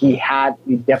 he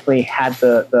definitely had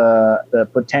the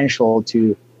potential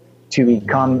to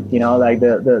become, like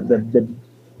the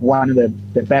one of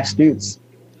the best dudes.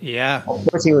 Yeah. Of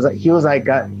course, he was like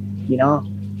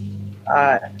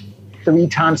 3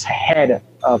 times ahead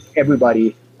of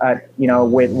everybody,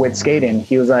 with skating.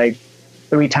 He was like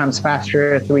 3 times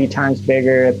faster, 3 times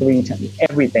bigger, 3 times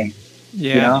everything.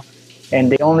 Yeah.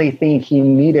 And the only thing he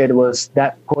needed was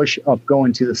that push of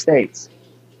going to the States,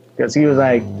 because he was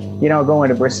like, going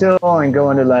to Brazil and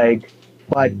going to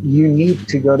but you need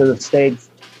to go to the States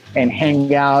and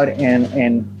hang out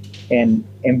and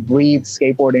breathe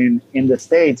skateboarding in the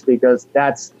States, because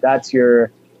that's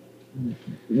your,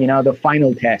 the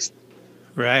final test.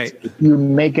 Right. If you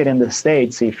make it in the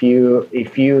States, if you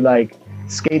like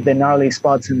skate the gnarly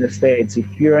spots in the States,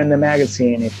 if you're in the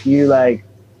magazine, if you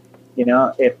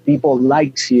if people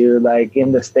likes you like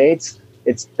in the States,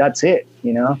 that's it,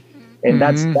 and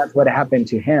that's what happened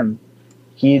to him.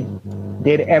 He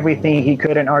did everything he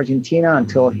could in Argentina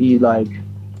until he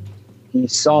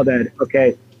saw that,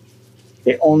 okay,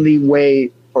 the only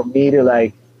way for me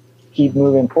to keep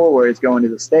moving forward is going to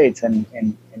the States, and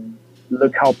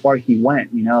look how far he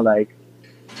went,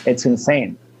 it's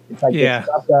insane. It's like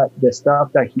the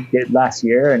stuff that he did last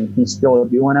year and he's still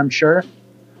doing, I'm sure.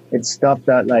 It's stuff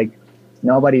that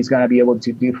nobody's going to be able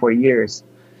to do for years,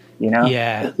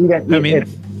 Yeah. It's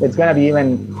going to be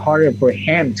even harder for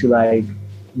him to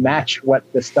match what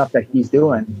the stuff that he's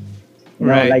doing.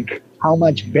 Right. How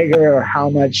much bigger or how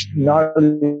much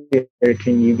gnarlier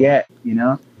can you get,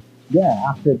 Yeah,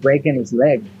 after breaking his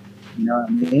leg, you know what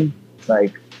I mean? It's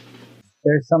like,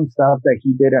 there's some stuff that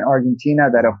he did in Argentina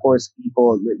that, of course,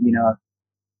 people,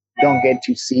 don't get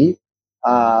to see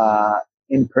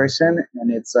in person. And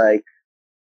it's like,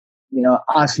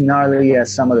 as gnarly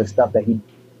as some of the stuff that he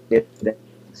did in the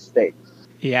States.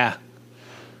 Yeah.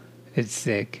 It's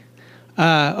sick.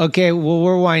 Okay, well,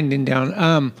 we're winding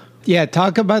down.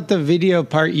 Talk about the video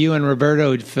part you and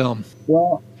Roberto filmed.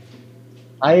 Well,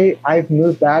 I've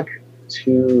moved back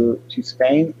to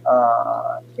Spain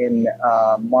in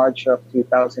March of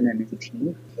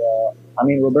 2018.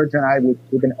 Roberto and I,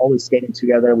 we've been always skating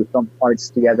together. We filmed parts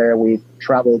together. We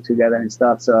traveled together and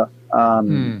stuff. So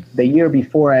the year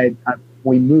before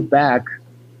we moved back,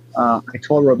 I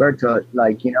told Roberto,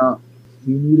 you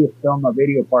need to film a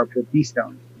video part for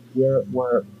Keystone.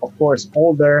 We're of course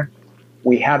older.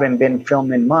 We haven't been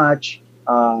filming much,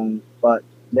 but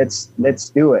let's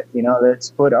do it.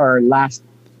 Let's put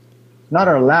not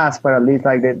our last, but at least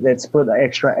let's put the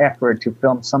extra effort to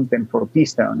film something for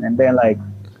Keystone. And then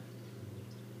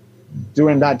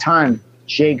during that time,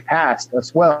 Jake passed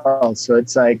as well. So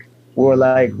it's we're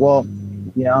well,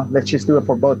 let's just do it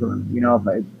for both of them.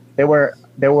 They were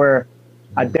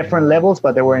at different levels,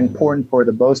 but they were important for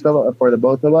the both of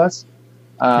us.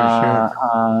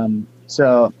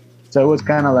 So it was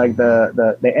kind of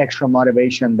the extra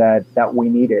motivation that we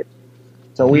needed.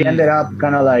 So we ended up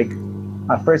kind of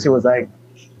at first it was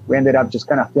we ended up just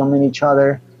kind of filming each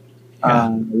other,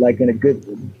 in a good,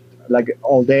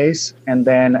 all days. And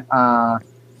then,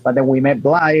 but then we met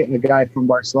Blay, a guy from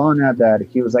Barcelona that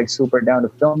he was super down to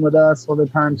film with us all the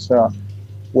time. So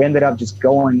we ended up just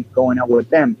going out with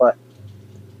them. But,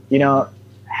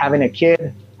 having a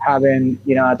kid, at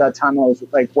that time I was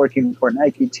working for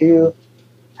Nike too,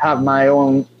 have my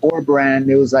own board brand.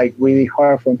 It was really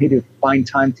hard for me to find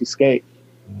time to skate.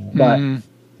 But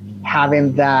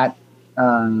having that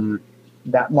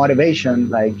motivation,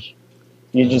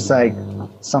 you just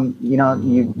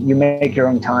you make your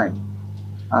own time.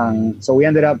 So we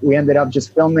ended up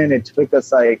just filming. It took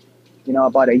us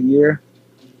about a year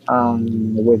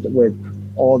with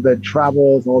all the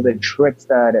travels, all the trips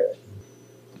that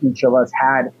each of us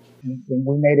had, and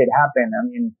we made it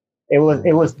happen. It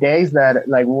was days that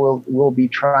we'll be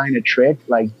trying a trick,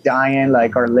 dying,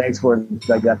 our legs were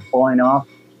falling off.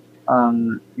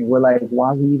 We're like,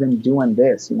 why are we even doing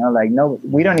this? You know, like, no,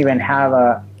 we don't even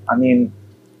have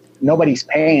nobody's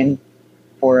paying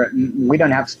for, we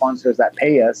don't have sponsors that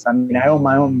pay us. I mean, I own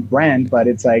my own brand, but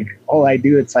it's like, all I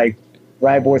do, it's like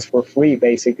ride boards for free,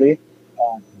 basically.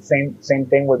 Same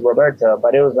thing with Roberto,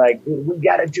 but it was like, dude, we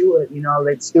got to do it. You know,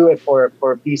 let's do it for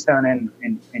P-Stone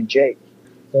and Jake.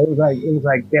 So it was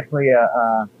like definitely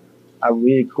a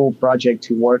really cool project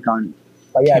to work on.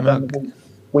 But yeah,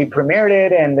 we premiered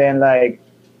it, and then like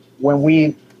when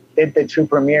we did the 2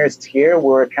 premieres here, we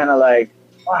were kind of like,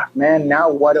 fuck, man, now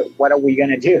what are we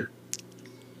gonna do?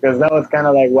 Because that was kind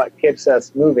of like what keeps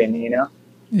us moving, you know.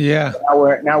 Yeah.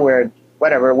 So now we're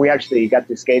whatever. We actually got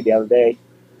to skate the other day,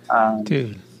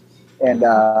 dude. And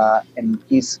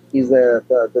he's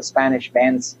the Spanish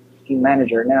band's team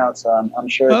manager now, so I'm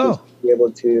sure he'll be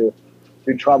able to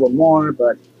travel more.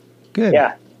 But good.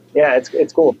 Yeah,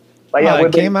 it's cool. But yeah,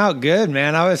 it came out good,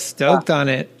 man. I was stoked on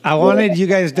it. I wanted you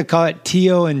guys to call it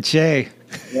Tio and Che.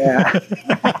 Yeah.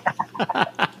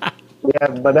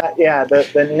 Yeah,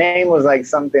 but the name was like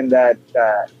something that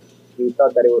we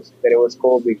thought that it was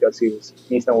cool because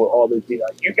P-Stone will always be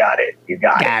like, you got it.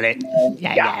 Yeah,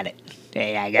 I got it.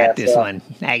 Hey, I got this one.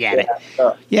 I got it.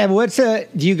 So, yeah,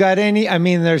 do you got any, I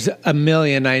mean, there's a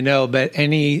million, I know, but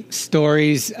any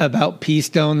stories about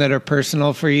P-Stone that are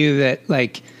personal for you that,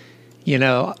 like, you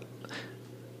know,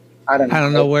 I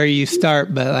don't know where you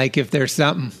start, but like if there's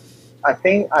something. I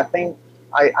think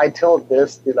I told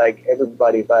this to like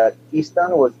everybody, but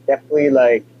P-Stone was definitely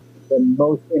like the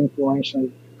most influential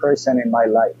person in my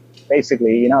life,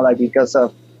 basically, you know, like because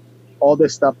of all the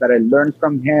stuff that I learned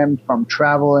from him, from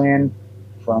traveling,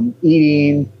 from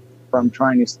eating, from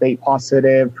trying to stay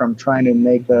positive, from trying to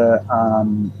make the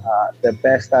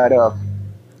best out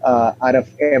of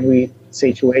every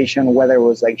situation, whether it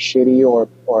was like shitty or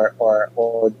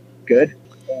good.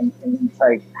 And it's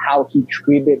like how he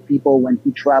treated people when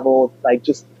he traveled, like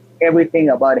just everything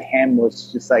about him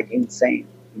was just like insane,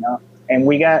 you know. And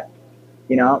we got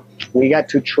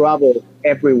to travel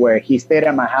everywhere. He stayed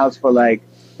at my house for like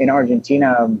in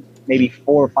Argentina maybe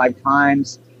 4 or 5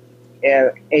 times.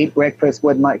 Ate breakfast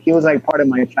with he was like part of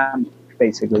my family,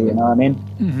 basically, you know what I mean?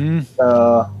 Mm-hmm.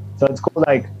 So it's cool.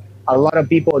 Like a lot of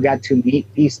people got to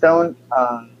meet P-Stone.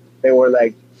 They were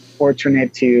like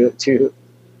fortunate to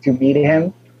meet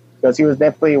him because he was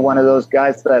definitely one of those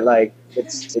guys that like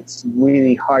it's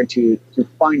really hard to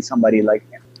find somebody like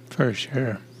him. For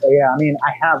sure. So yeah, I mean,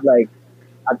 I have like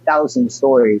 1,000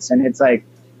 stories, and it's like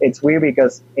it's weird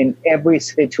because in every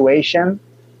situation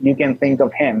you can think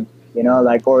of him. You know,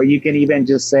 like, or you can even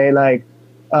just say like,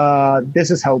 this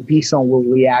is how P-Stone will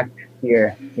react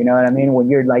here. You know what I mean? When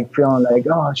you're like feeling like,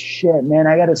 oh shit, man,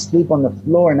 I got to sleep on the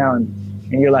floor now. And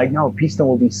you're like, no, P-Stone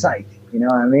will be psyched. You know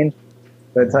what I mean?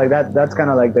 So it's like that's kind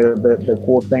of like the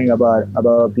cool thing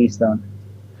about P-Stone.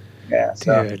 Yeah.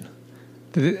 So.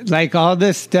 Dude, like all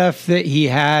this stuff that he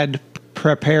had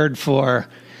prepared for,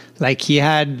 like he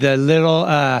had the little,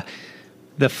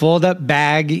 the fold-up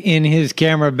bag in his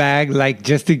camera bag, like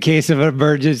just in case of an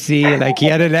emergency. Like he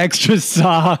had an extra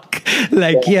sock.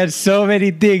 Like he had so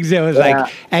many things. It was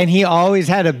like, and he always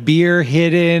had a beer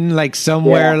hidden, like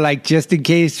somewhere, like just in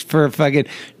case for fucking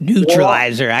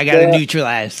neutralizer. I gotta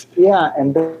neutralize. Yeah,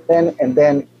 and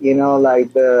then you know,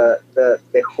 like the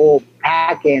whole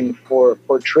packing for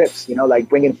trips. You know, like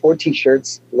bringing 4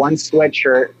 t-shirts, 1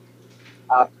 sweatshirt,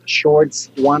 shorts,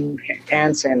 1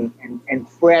 pants, and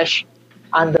fresh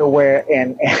underwear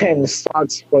and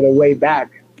socks for the way back.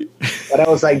 But I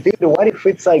was like, dude, what if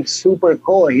it's like super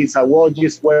cold? And he's like, well,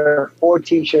 just wear 4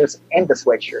 t-shirts and the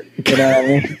sweatshirt. You know what I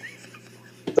mean?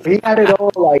 So he had it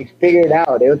all like figured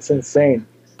out. It was insane.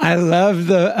 I love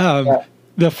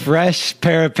the fresh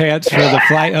pair of pants for the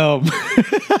flight home.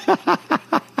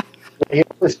 He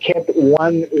always kept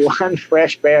one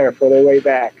fresh pair for the way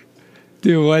back.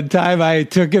 Dude, one time I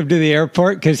took him to the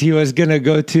airport because he was going to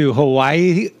go to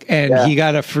Hawaii, and he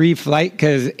got a free flight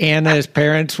because Anna's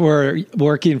parents were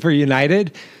working for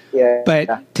United. Yeah.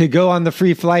 But to go on the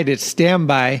free flight, it's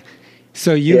standby.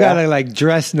 So you got to like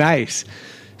dress nice.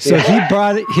 So he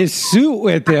brought his suit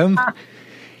with him,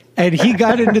 and he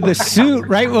got into the suit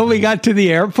right when we got to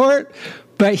the airport.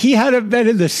 But he hadn't been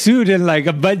in the suit in like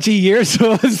a bunch of years,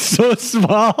 so it was so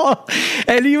small.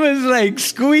 And he was like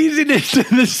squeezing into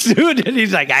the suit, and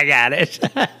he's like, I got it.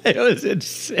 It was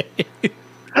insane.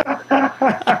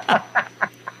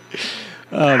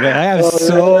 Oh, man, I have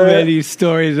so many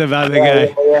stories about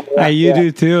the guy. You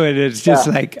do too, and it's just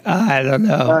like, I don't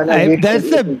know. That's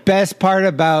the best part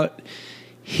about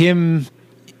him.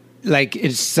 Like,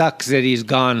 it sucks that he's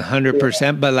gone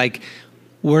 100%, but like,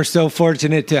 we're so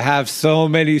fortunate to have so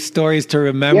many stories to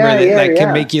remember that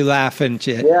can make you laugh and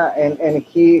shit. Yeah, and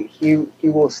he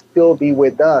will still be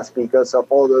with us because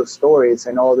of all those stories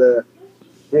and all the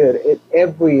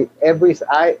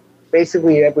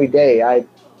basically every day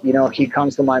he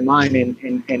comes to my mind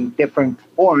in different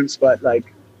forms, but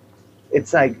like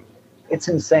it's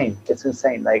insane. It's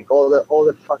insane. Like all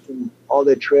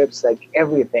the trips, like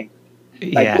everything.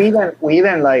 Like we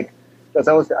even like, because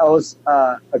I was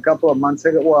a couple of months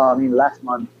ago. Well, I mean, last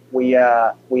month we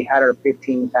had our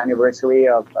 15th anniversary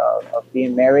of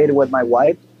being married with my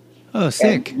wife. Oh,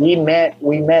 sick! And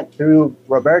we met through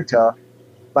Roberta,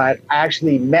 but I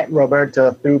actually met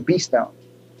Roberta through P-Stone.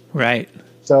 Right.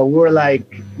 So we were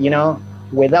like,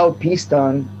 without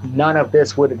P-Stone, none of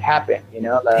this would have happened.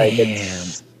 Like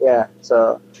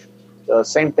So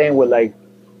same thing with like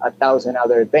 1,000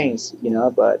 other things.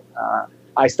 But.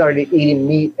 I started eating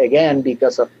meat again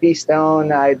because of P-Stone.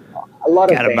 Got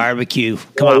a barbecue.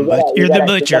 Come on, you're the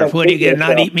butcher. What are you going to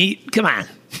not eat meat? Come on.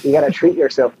 You got to treat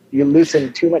yourself. You're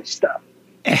losing too much stuff.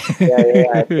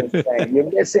 It's insane. You're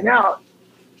missing out.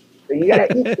 So you got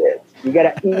to eat this. You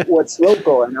got to eat what's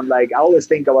local. And I'm like, I always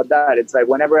think about that. It's like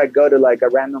whenever I go to like a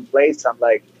random place, I'm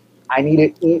like, I need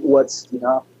to eat what's,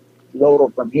 local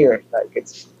from here. Like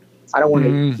I don't want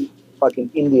to eat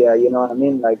fucking India, you know what I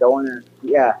mean? Like I want to,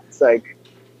 it's like,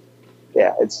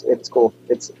 it's cool.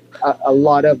 It's a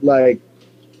lot of like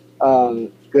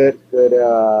good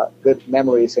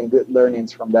memories and good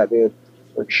learnings from that dude,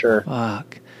 for sure.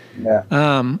 Fuck. Yeah.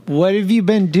 What have you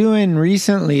been doing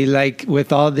recently, like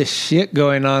with all this shit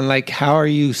going on? Like, how are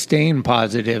you staying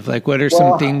positive? Like, what are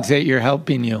some things that you're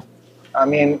helping you? I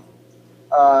mean,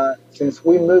 since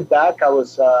we moved back, I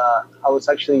was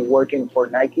actually working for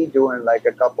Nike, doing like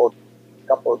a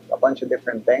bunch of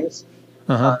different things.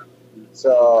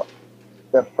 So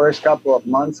the first couple of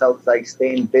months I was like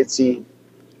staying busy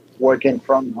working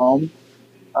from home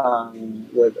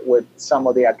with some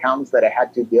of the accounts that I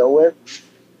had to deal with.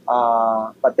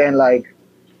 But then like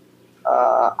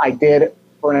I did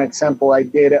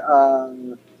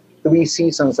 3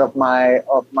 seasons of my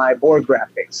board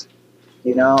graphics,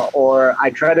 or I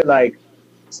try to like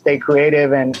stay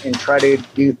creative and try to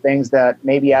do things that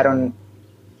maybe in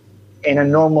a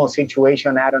normal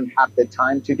situation, I don't have the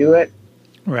time to do it.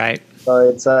 Right. So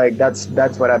it's like, that's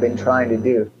what I've been trying to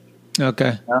do.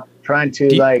 Okay. Trying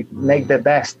to like make the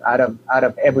best out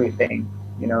of everything.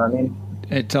 You know what I mean?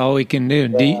 It's all we can do.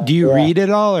 Do you read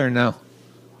it all or no?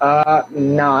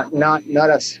 Not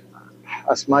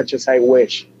as much as I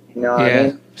wish. You know what I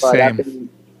mean? But same.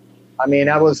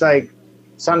 I was like,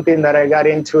 something that I got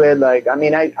into it. Like,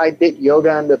 I did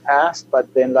yoga in the past,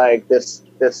 but then like this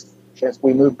since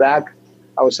we moved back,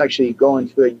 I was actually going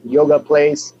to a yoga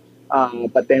place.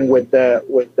 But then with the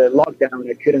lockdown,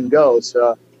 I couldn't go.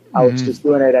 So I was just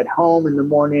doing it at home in the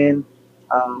morning.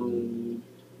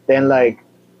 Then like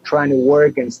trying to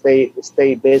work and stay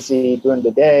busy during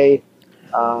the day.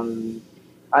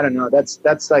 I don't know.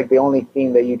 That's like the only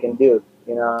thing that you can do.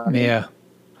 Yeah.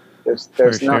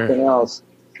 There's nothing else.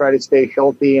 Try to stay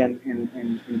healthy and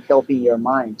healthy in your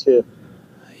mind too.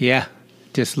 Yeah.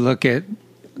 Just look at.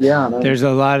 Yeah, man. There's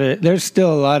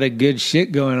still a lot of good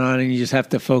shit going on, and you just have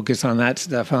to focus on that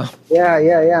stuff, huh?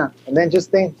 Yeah. And then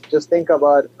just think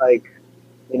about like,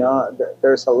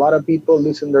 there's a lot of people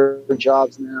losing their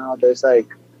jobs now. There's like,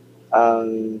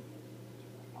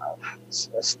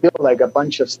 still like a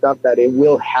bunch of stuff that it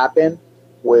will happen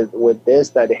with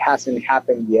this that it hasn't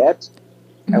happened yet,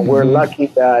 and we're lucky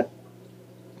that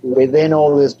within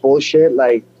all this bullshit,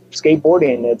 like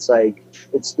skateboarding, it's like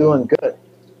it's doing good.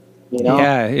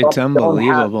 Yeah, it's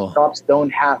unbelievable. Shops don't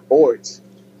have boards.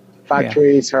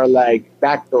 Factories are like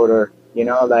backdoored,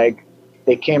 like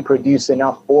they can't produce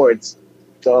enough boards.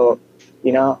 So,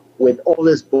 with all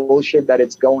this bullshit that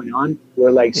it's going on,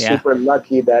 we're like super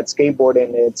lucky that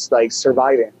skateboarding it's like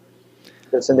surviving.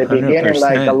 Because in the 100%. Beginning,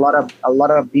 like a lot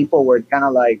of people were kind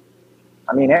of like,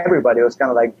 everybody was kind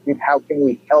of like, dude, how can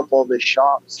we help all the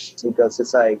shops? Because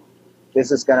it's like,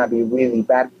 this is gonna be really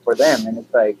bad for them, and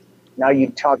it's like. Now you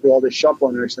talk to all the shop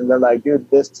owners and they're like, dude,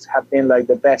 this have been like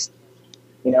the best,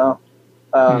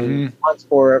 months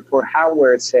for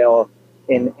hardware sale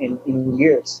in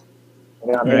years.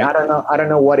 Right. I don't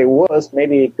know what it was.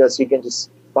 Maybe because you can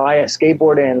just buy a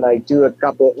skateboard and like do a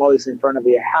couple of ollies in front of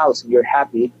your house and you're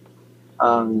happy.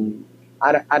 I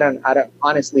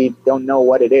honestly don't know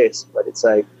what it is, but it's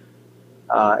like,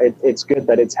 it's good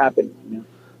that it's happening.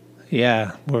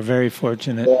 Yeah, we're very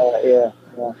fortunate.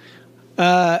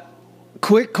 Yeah.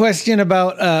 Quick question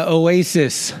about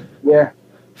Oasis. Yeah.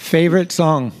 Favorite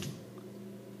song?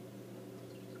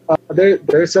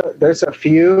 There's a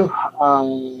few.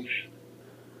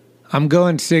 I'm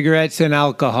going cigarettes and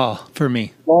alcohol for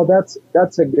me. Well,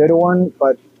 that's a good one,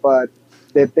 but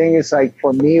the thing is, like,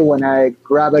 for me, when I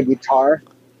grab a guitar,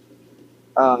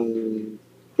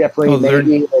 definitely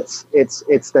maybe it's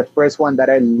the first one that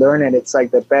I learn, and it's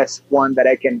like the best one that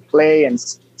I can play and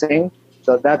sing.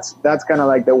 So that's kind of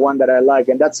like the one that I like,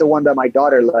 and that's the one that my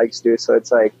daughter likes too. So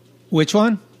it's like, which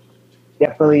one?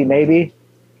 Definitely maybe.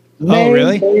 Oh,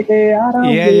 really? Maybe, I don't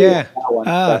Yeah. That one,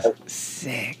 Oh,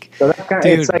 sick. So that's kind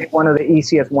of, it's like one of the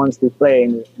easiest ones to play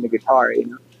in the guitar, you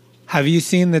know. Have you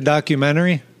seen the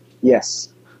documentary? Yes.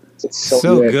 It's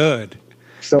so good.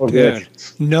 So good.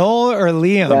 Noel or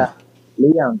Liam? Yeah,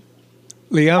 Liam.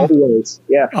 Liam? Always.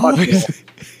 Yeah, Always.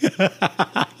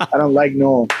 I don't like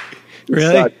Noel.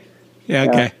 Really? Suck. Yeah,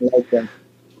 okay. I like them.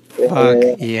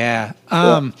 Fuck, yeah.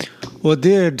 Well,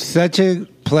 dude, such a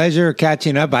pleasure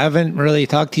catching up. I haven't really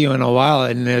talked to you in a while,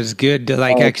 and it's good to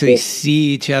actually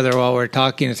see each other while we're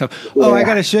talking and stuff. Yeah. Oh, I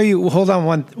got to show you. Hold on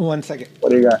one second.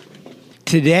 What do you got?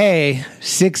 Today,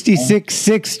 66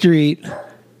 6th Street.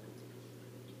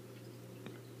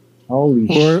 Holy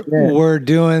shit. We're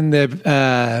doing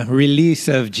the release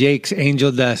of Jake's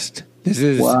Angel Dust. This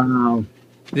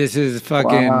is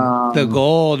fucking the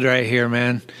gold right here,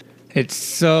 man. It's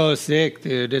so sick,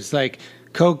 dude. It's like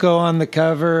Coco on the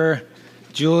cover,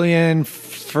 Julian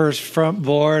first front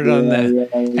board on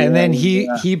and then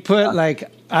he put like,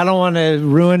 I don't want to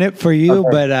ruin it for you,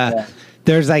 but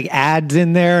there's like ads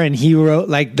in there, and he wrote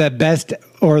like the best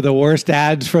or the worst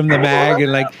ads from the mag,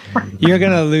 and like you're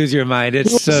gonna lose your mind.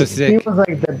 It's so sick. He was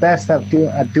like the best at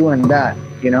doing that,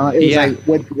 you know. It was like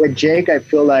with Jake, I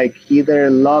feel like he either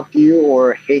loved you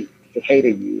or hated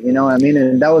you, you know what I mean?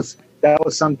 And that was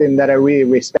something that I really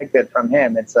respected from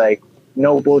him. It's like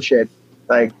no bullshit.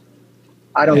 Like,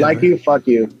 I don't like you, fuck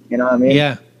you. You know what I mean?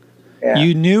 Yeah.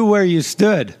 You knew where you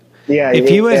stood. Yeah. If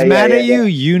he was mad at you,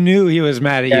 you knew he was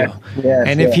mad at you. Yes,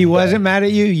 and if he wasn't mad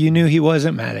at you, you knew he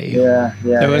wasn't mad at you. Yeah.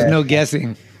 There was no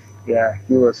guessing. Yeah,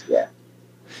 he was. Yeah.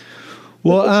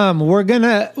 Well, we're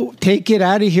gonna take it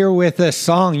out of here with a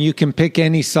song. You can pick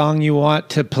any song you want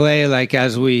to play, like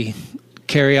as we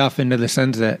carry off into the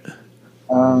sunset.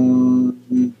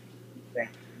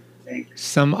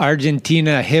 Some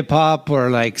Argentina hip hop or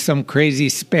like some crazy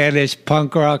Spanish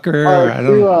punk rocker.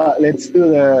 Let's do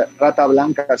the Rata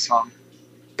Blanca song.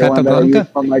 The Rata one that I Blanca?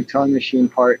 used from my Time Machine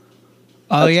part.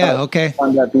 Oh, okay.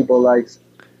 One that people likes.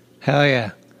 Hell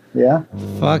yeah. Yeah?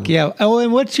 Fuck yeah. Oh,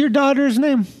 and what's your daughter's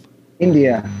name?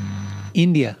 India.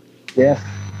 Yes.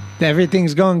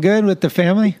 Everything's going good with the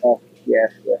family?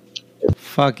 Yes.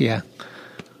 Fuck yeah.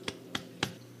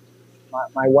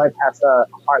 My wife has a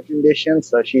heart condition,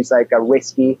 so she's like a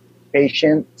risky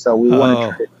patient. So we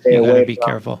want to stay away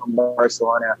from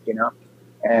Barcelona, you know.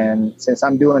 And since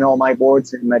I'm doing all my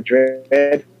boards in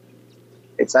Madrid,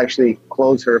 it's actually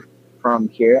closer from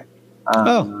here.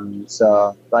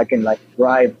 So I can like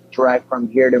drive from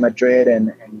here to Madrid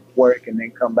and work and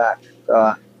then come back.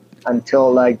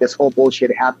 Until like this whole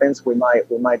bullshit happens, we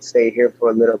might stay here for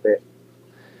a little bit.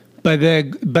 But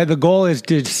the goal is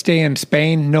to stay in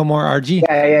Spain, no more RG?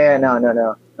 Yeah,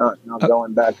 no,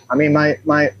 going back. I mean,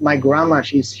 my grandma,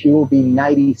 she will be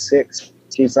 96.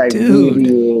 She's like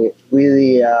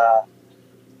really,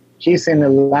 she's in the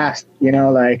last, you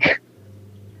know, like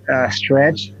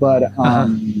stretch. But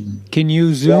can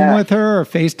you Zoom with her or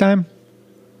FaceTime?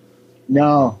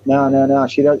 No.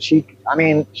 I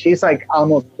mean, she's like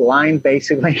almost blind,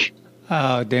 basically.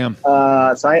 Oh, damn.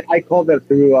 So I called her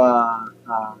through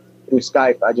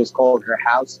Skype. I just called her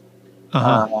house.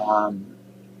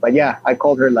 But yeah, I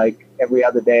called her like every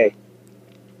other day.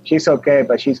 She's okay,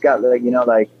 but she's got like, you know,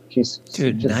 like she's just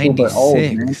 96. super old,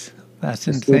 man. That's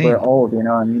insane. Super old, you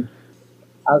know what I mean?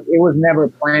 It was never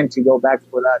planned to go back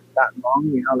for that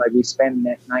long, you know, like we spent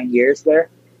 9 years there.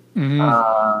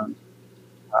 Mm-hmm.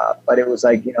 But it was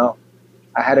like, you know,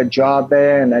 I had a job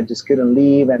there and I just couldn't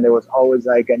leave, and there was always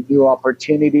like a new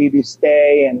opportunity to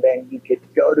stay, and then you could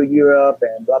go to Europe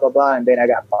and blah blah blah, and then I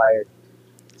got fired.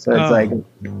 So it's like,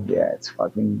 yeah, it's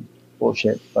fucking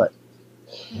bullshit, but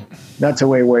that's the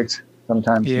way it works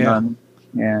sometimes. Yeah. You know what I mean?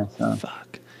 Yeah. So.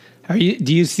 Fuck.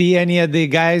 Do you see any of the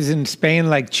guys in Spain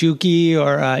like Chucky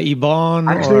or Ibon?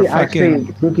 Actually,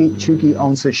 Chucky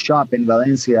owns a shop in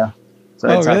Valencia. So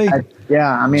really?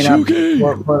 I mean,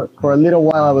 for a little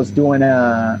while, I was doing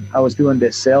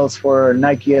the sales for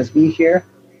Nike SB here.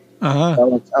 I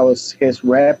was his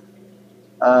rep.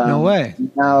 No way.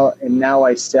 Now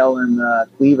I sell in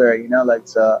Cleaver. You know, like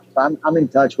so. I'm in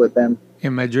touch with them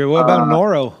in Madrid. What about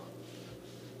Noro?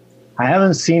 I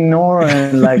haven't seen Noro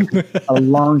in like a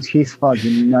long. He's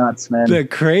fucking nuts, man. The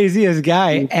craziest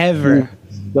guy ever.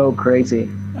 He's so crazy.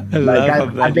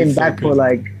 I've been back for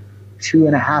like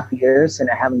 2.5 years, and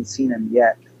I haven't seen him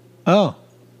yet. Oh,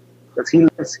 because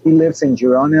he lives in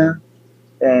Girona,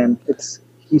 and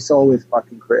he's always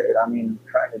fucking great. I mean,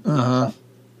 trying to do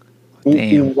something.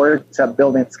 He works at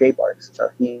building skate parks, so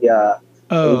he's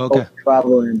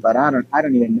traveling. But I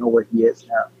don't even know where he is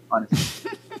now,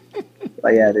 honestly.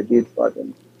 But yeah, the dude's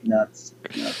fucking nuts.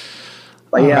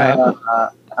 But yeah,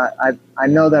 I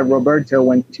know that Roberto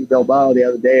went to Bilbao the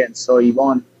other day and saw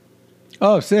Yvonne.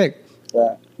 Oh, sick.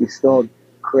 Yeah, he's still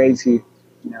crazy.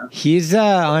 You know? He's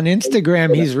on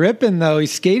Instagram. He's ripping though.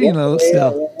 He's skating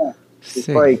still. Yeah. He's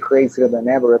probably crazier than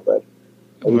ever, but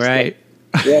right.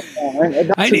 Yeah,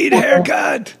 I need a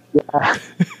haircut. Yeah,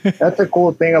 that's the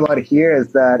cool thing about here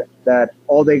is that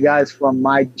all the guys from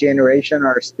my generation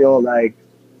are still like,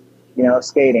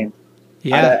 skating.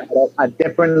 Yeah, at a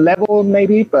different level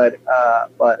maybe, but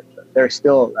they're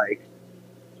still like,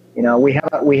 we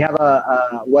have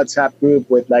a WhatsApp group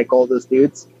with like all those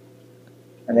dudes,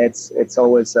 and it's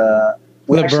always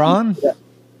LeBron.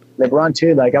 LeBron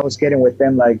too. Like I was skating with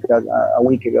them like a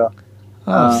week ago.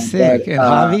 Oh, sick! And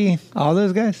Javi, all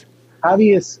those guys.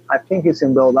 Javi I think is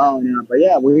in Bilbao now, but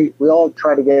yeah, we all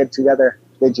try to get together.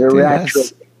 The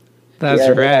geriatric. That's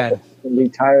rad.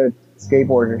 Retired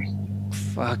skateboarders.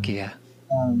 Fuck yeah.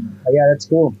 Yeah, that's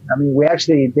cool. I mean, we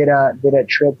actually did a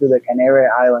trip to the Canary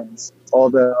Islands. All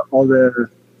the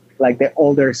like the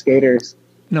older skaters.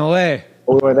 No way.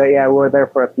 We were there. Yeah, we were there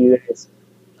for a few days.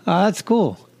 Oh, that's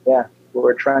cool. Yeah, we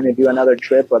were trying to do another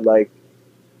trip, but like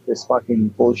this fucking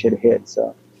bullshit hit.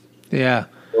 So yeah,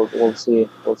 we'll see.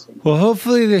 Well,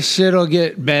 hopefully this shit will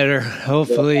get better.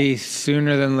 Hopefully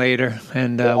sooner than later,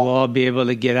 and we'll all be able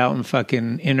to get out and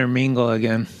fucking intermingle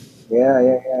again.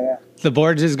 Yeah. The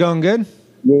boards is going good?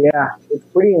 Yeah, it's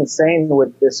pretty insane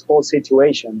with this whole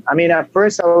situation. I mean, at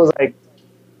first I was like,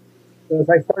 since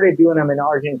I started doing them in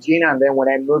Argentina, and then when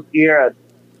I moved here,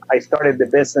 I started the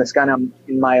business kind of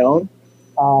in my own.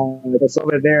 Because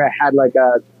over there I had like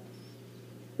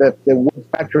the wood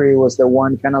factory was the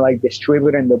one kind of like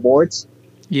distributing the boards.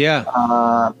 Yeah.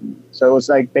 So it was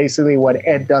like basically what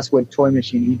Ed does with Toy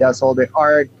Machine. He does all the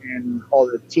art and all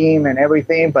the team and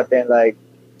everything, but then like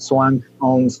Swank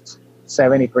owns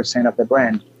 70% of the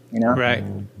brand, Right.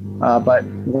 But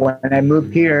when I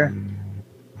moved here,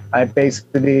 I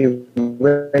basically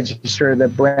registered the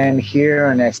brand here,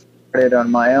 and I started on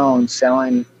my own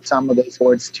selling some of those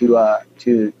boards to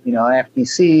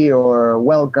FTC or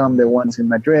Welcome, the ones in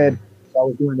Madrid. So I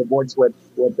was doing the boards with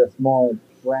the small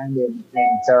brand in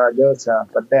Zaragoza,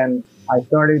 but then I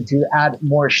started to add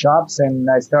more shops, and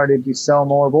I started to sell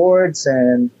more boards,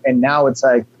 and now it's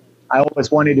like I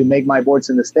always wanted to make my boards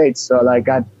in the States. So like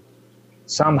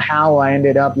somehow I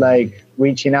ended up like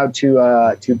reaching out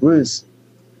to Bruce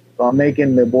while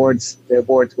making the boards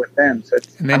with them. So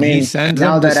he sends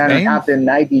now them to that I don't Spain? have the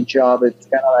Nike job, it's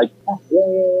kind of like,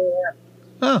 yeah.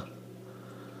 Oh.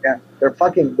 Yeah, they're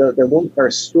fucking, the boards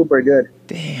are super good.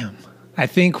 Damn. I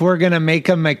think we're going to make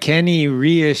a McKenney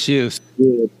reissue.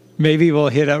 Dude. Maybe we'll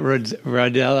hit up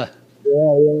Rodella.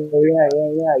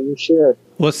 Yeah, you should.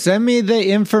 Well, send me the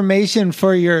information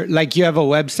for your, like you have a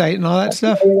website and all that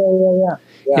stuff?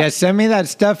 Yeah, send me that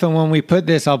stuff, and when we put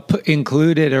this, I'll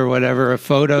include it or whatever, or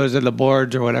photos of the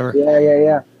boards or whatever.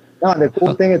 Yeah. No, the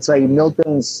cool thing, it's like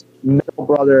Milton's middle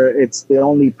brother, it's the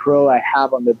only pro I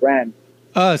have on the brand.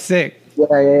 Oh, sick.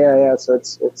 Yeah. So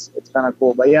it's kind of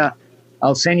cool. But yeah,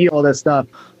 I'll send you all this stuff.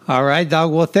 All right,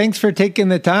 dog. Well, thanks for taking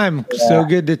the time. Yeah. So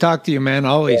good to talk to you, man,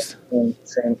 always. Yeah,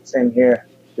 same here.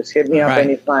 Just hit me up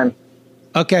anytime.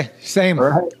 Okay, same. All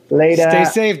right, later. Stay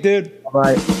safe, dude. All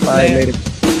right, bye, later.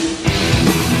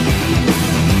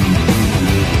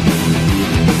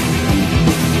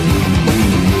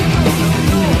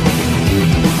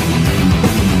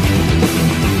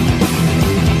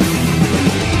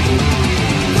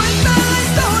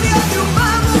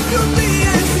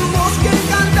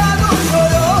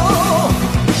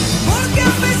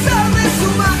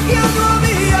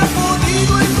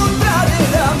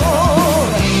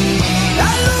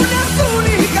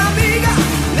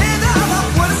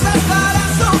 Para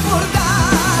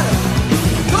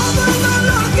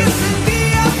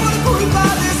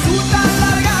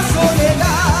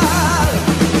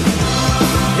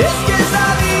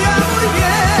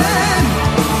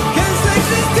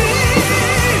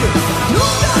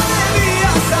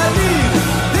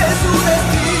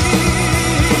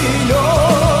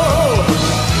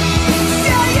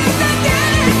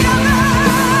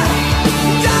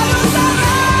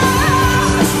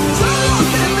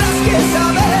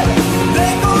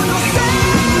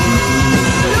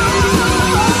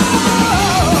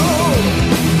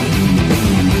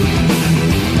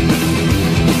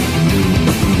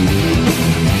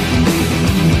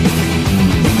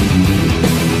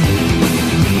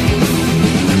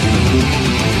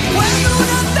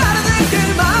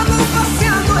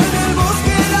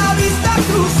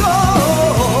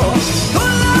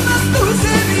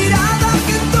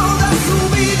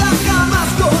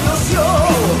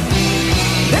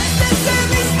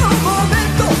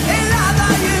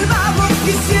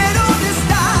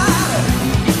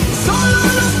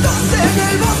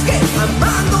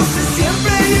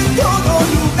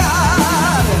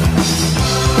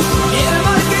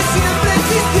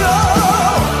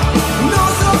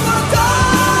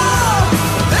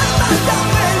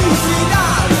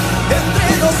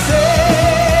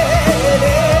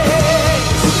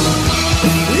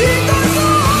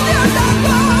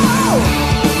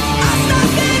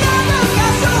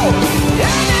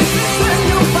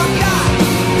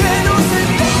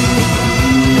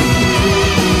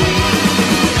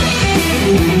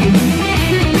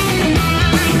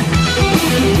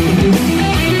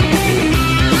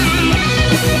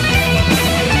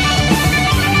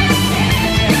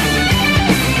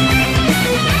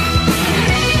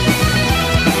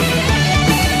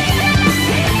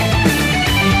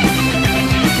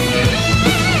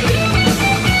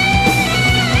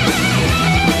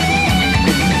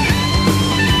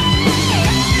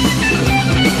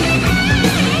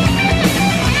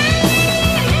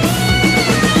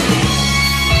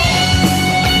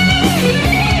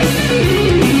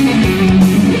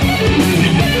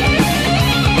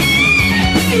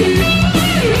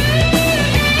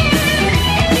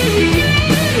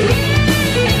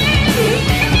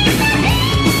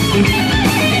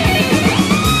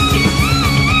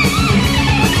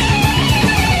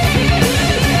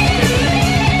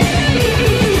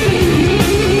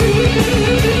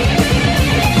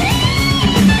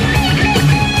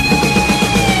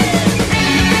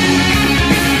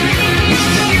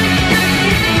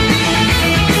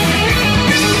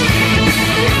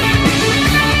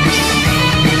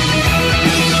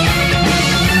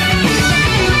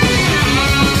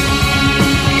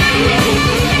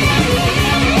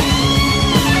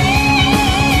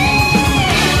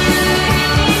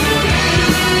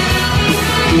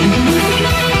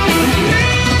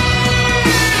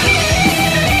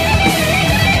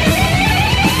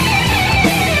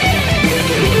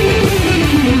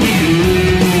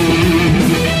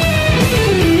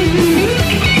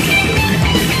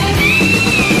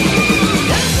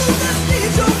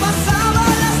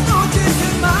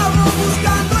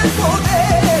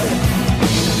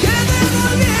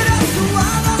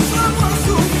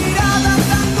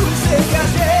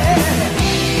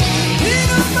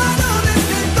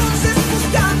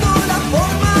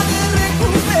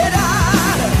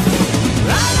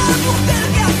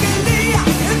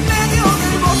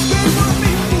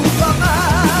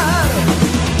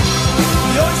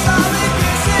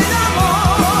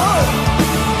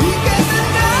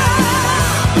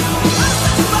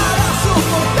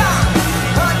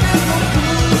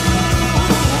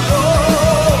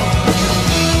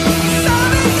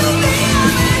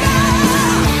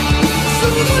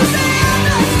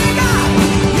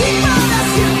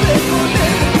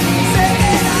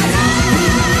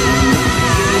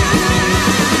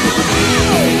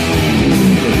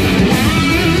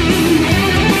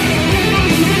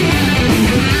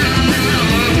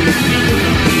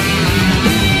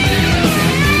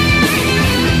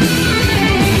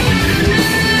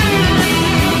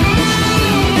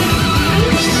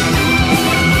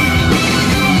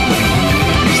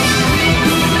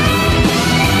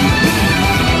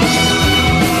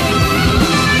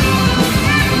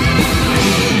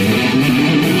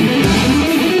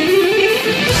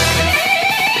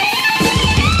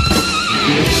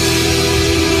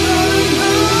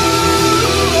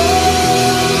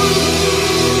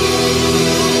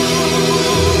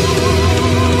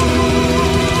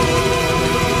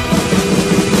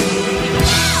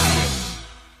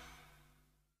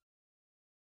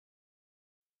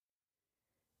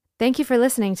Thank you for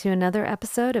listening to another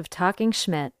episode of Talking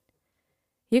Schmidt.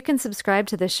 You can subscribe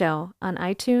to the show on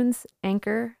iTunes,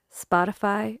 Anchor,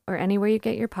 Spotify, or anywhere you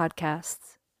get your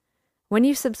podcasts. When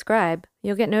you subscribe,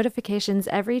 you'll get notifications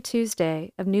every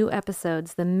Tuesday of new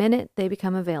episodes the minute they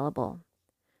become available.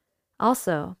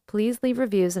 Also, please leave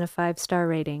reviews and a 5-star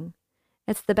rating.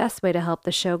 It's the best way to help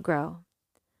the show grow.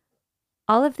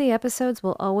 All of the episodes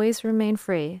will always remain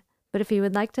free, but if you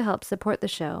would like to help support the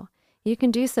show, you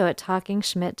can do so at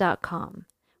TalkingSchmidt.com,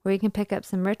 where you can pick up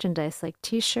some merchandise like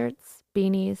t-shirts,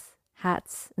 beanies,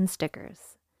 hats, and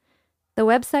stickers. The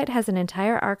website has an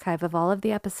entire archive of all of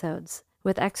the episodes,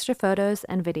 with extra photos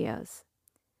and videos.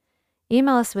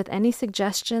 Email us with any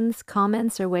suggestions,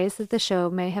 comments, or ways that the show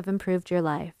may have improved your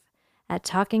life at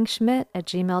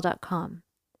talkingschmidt@gmail.com.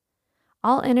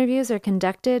 All interviews are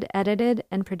conducted, edited,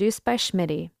 and produced by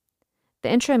Schmitty.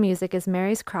 The intro music is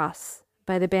Mary's Cross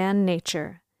by the band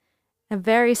Nature. A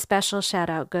very special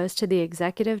shout-out goes to the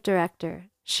executive director,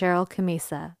 Cheryl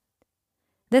Camisa.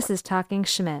 This is Talking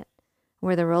Schmidt,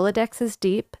 where the Rolodex is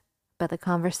deep, but the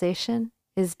conversation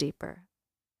is deeper.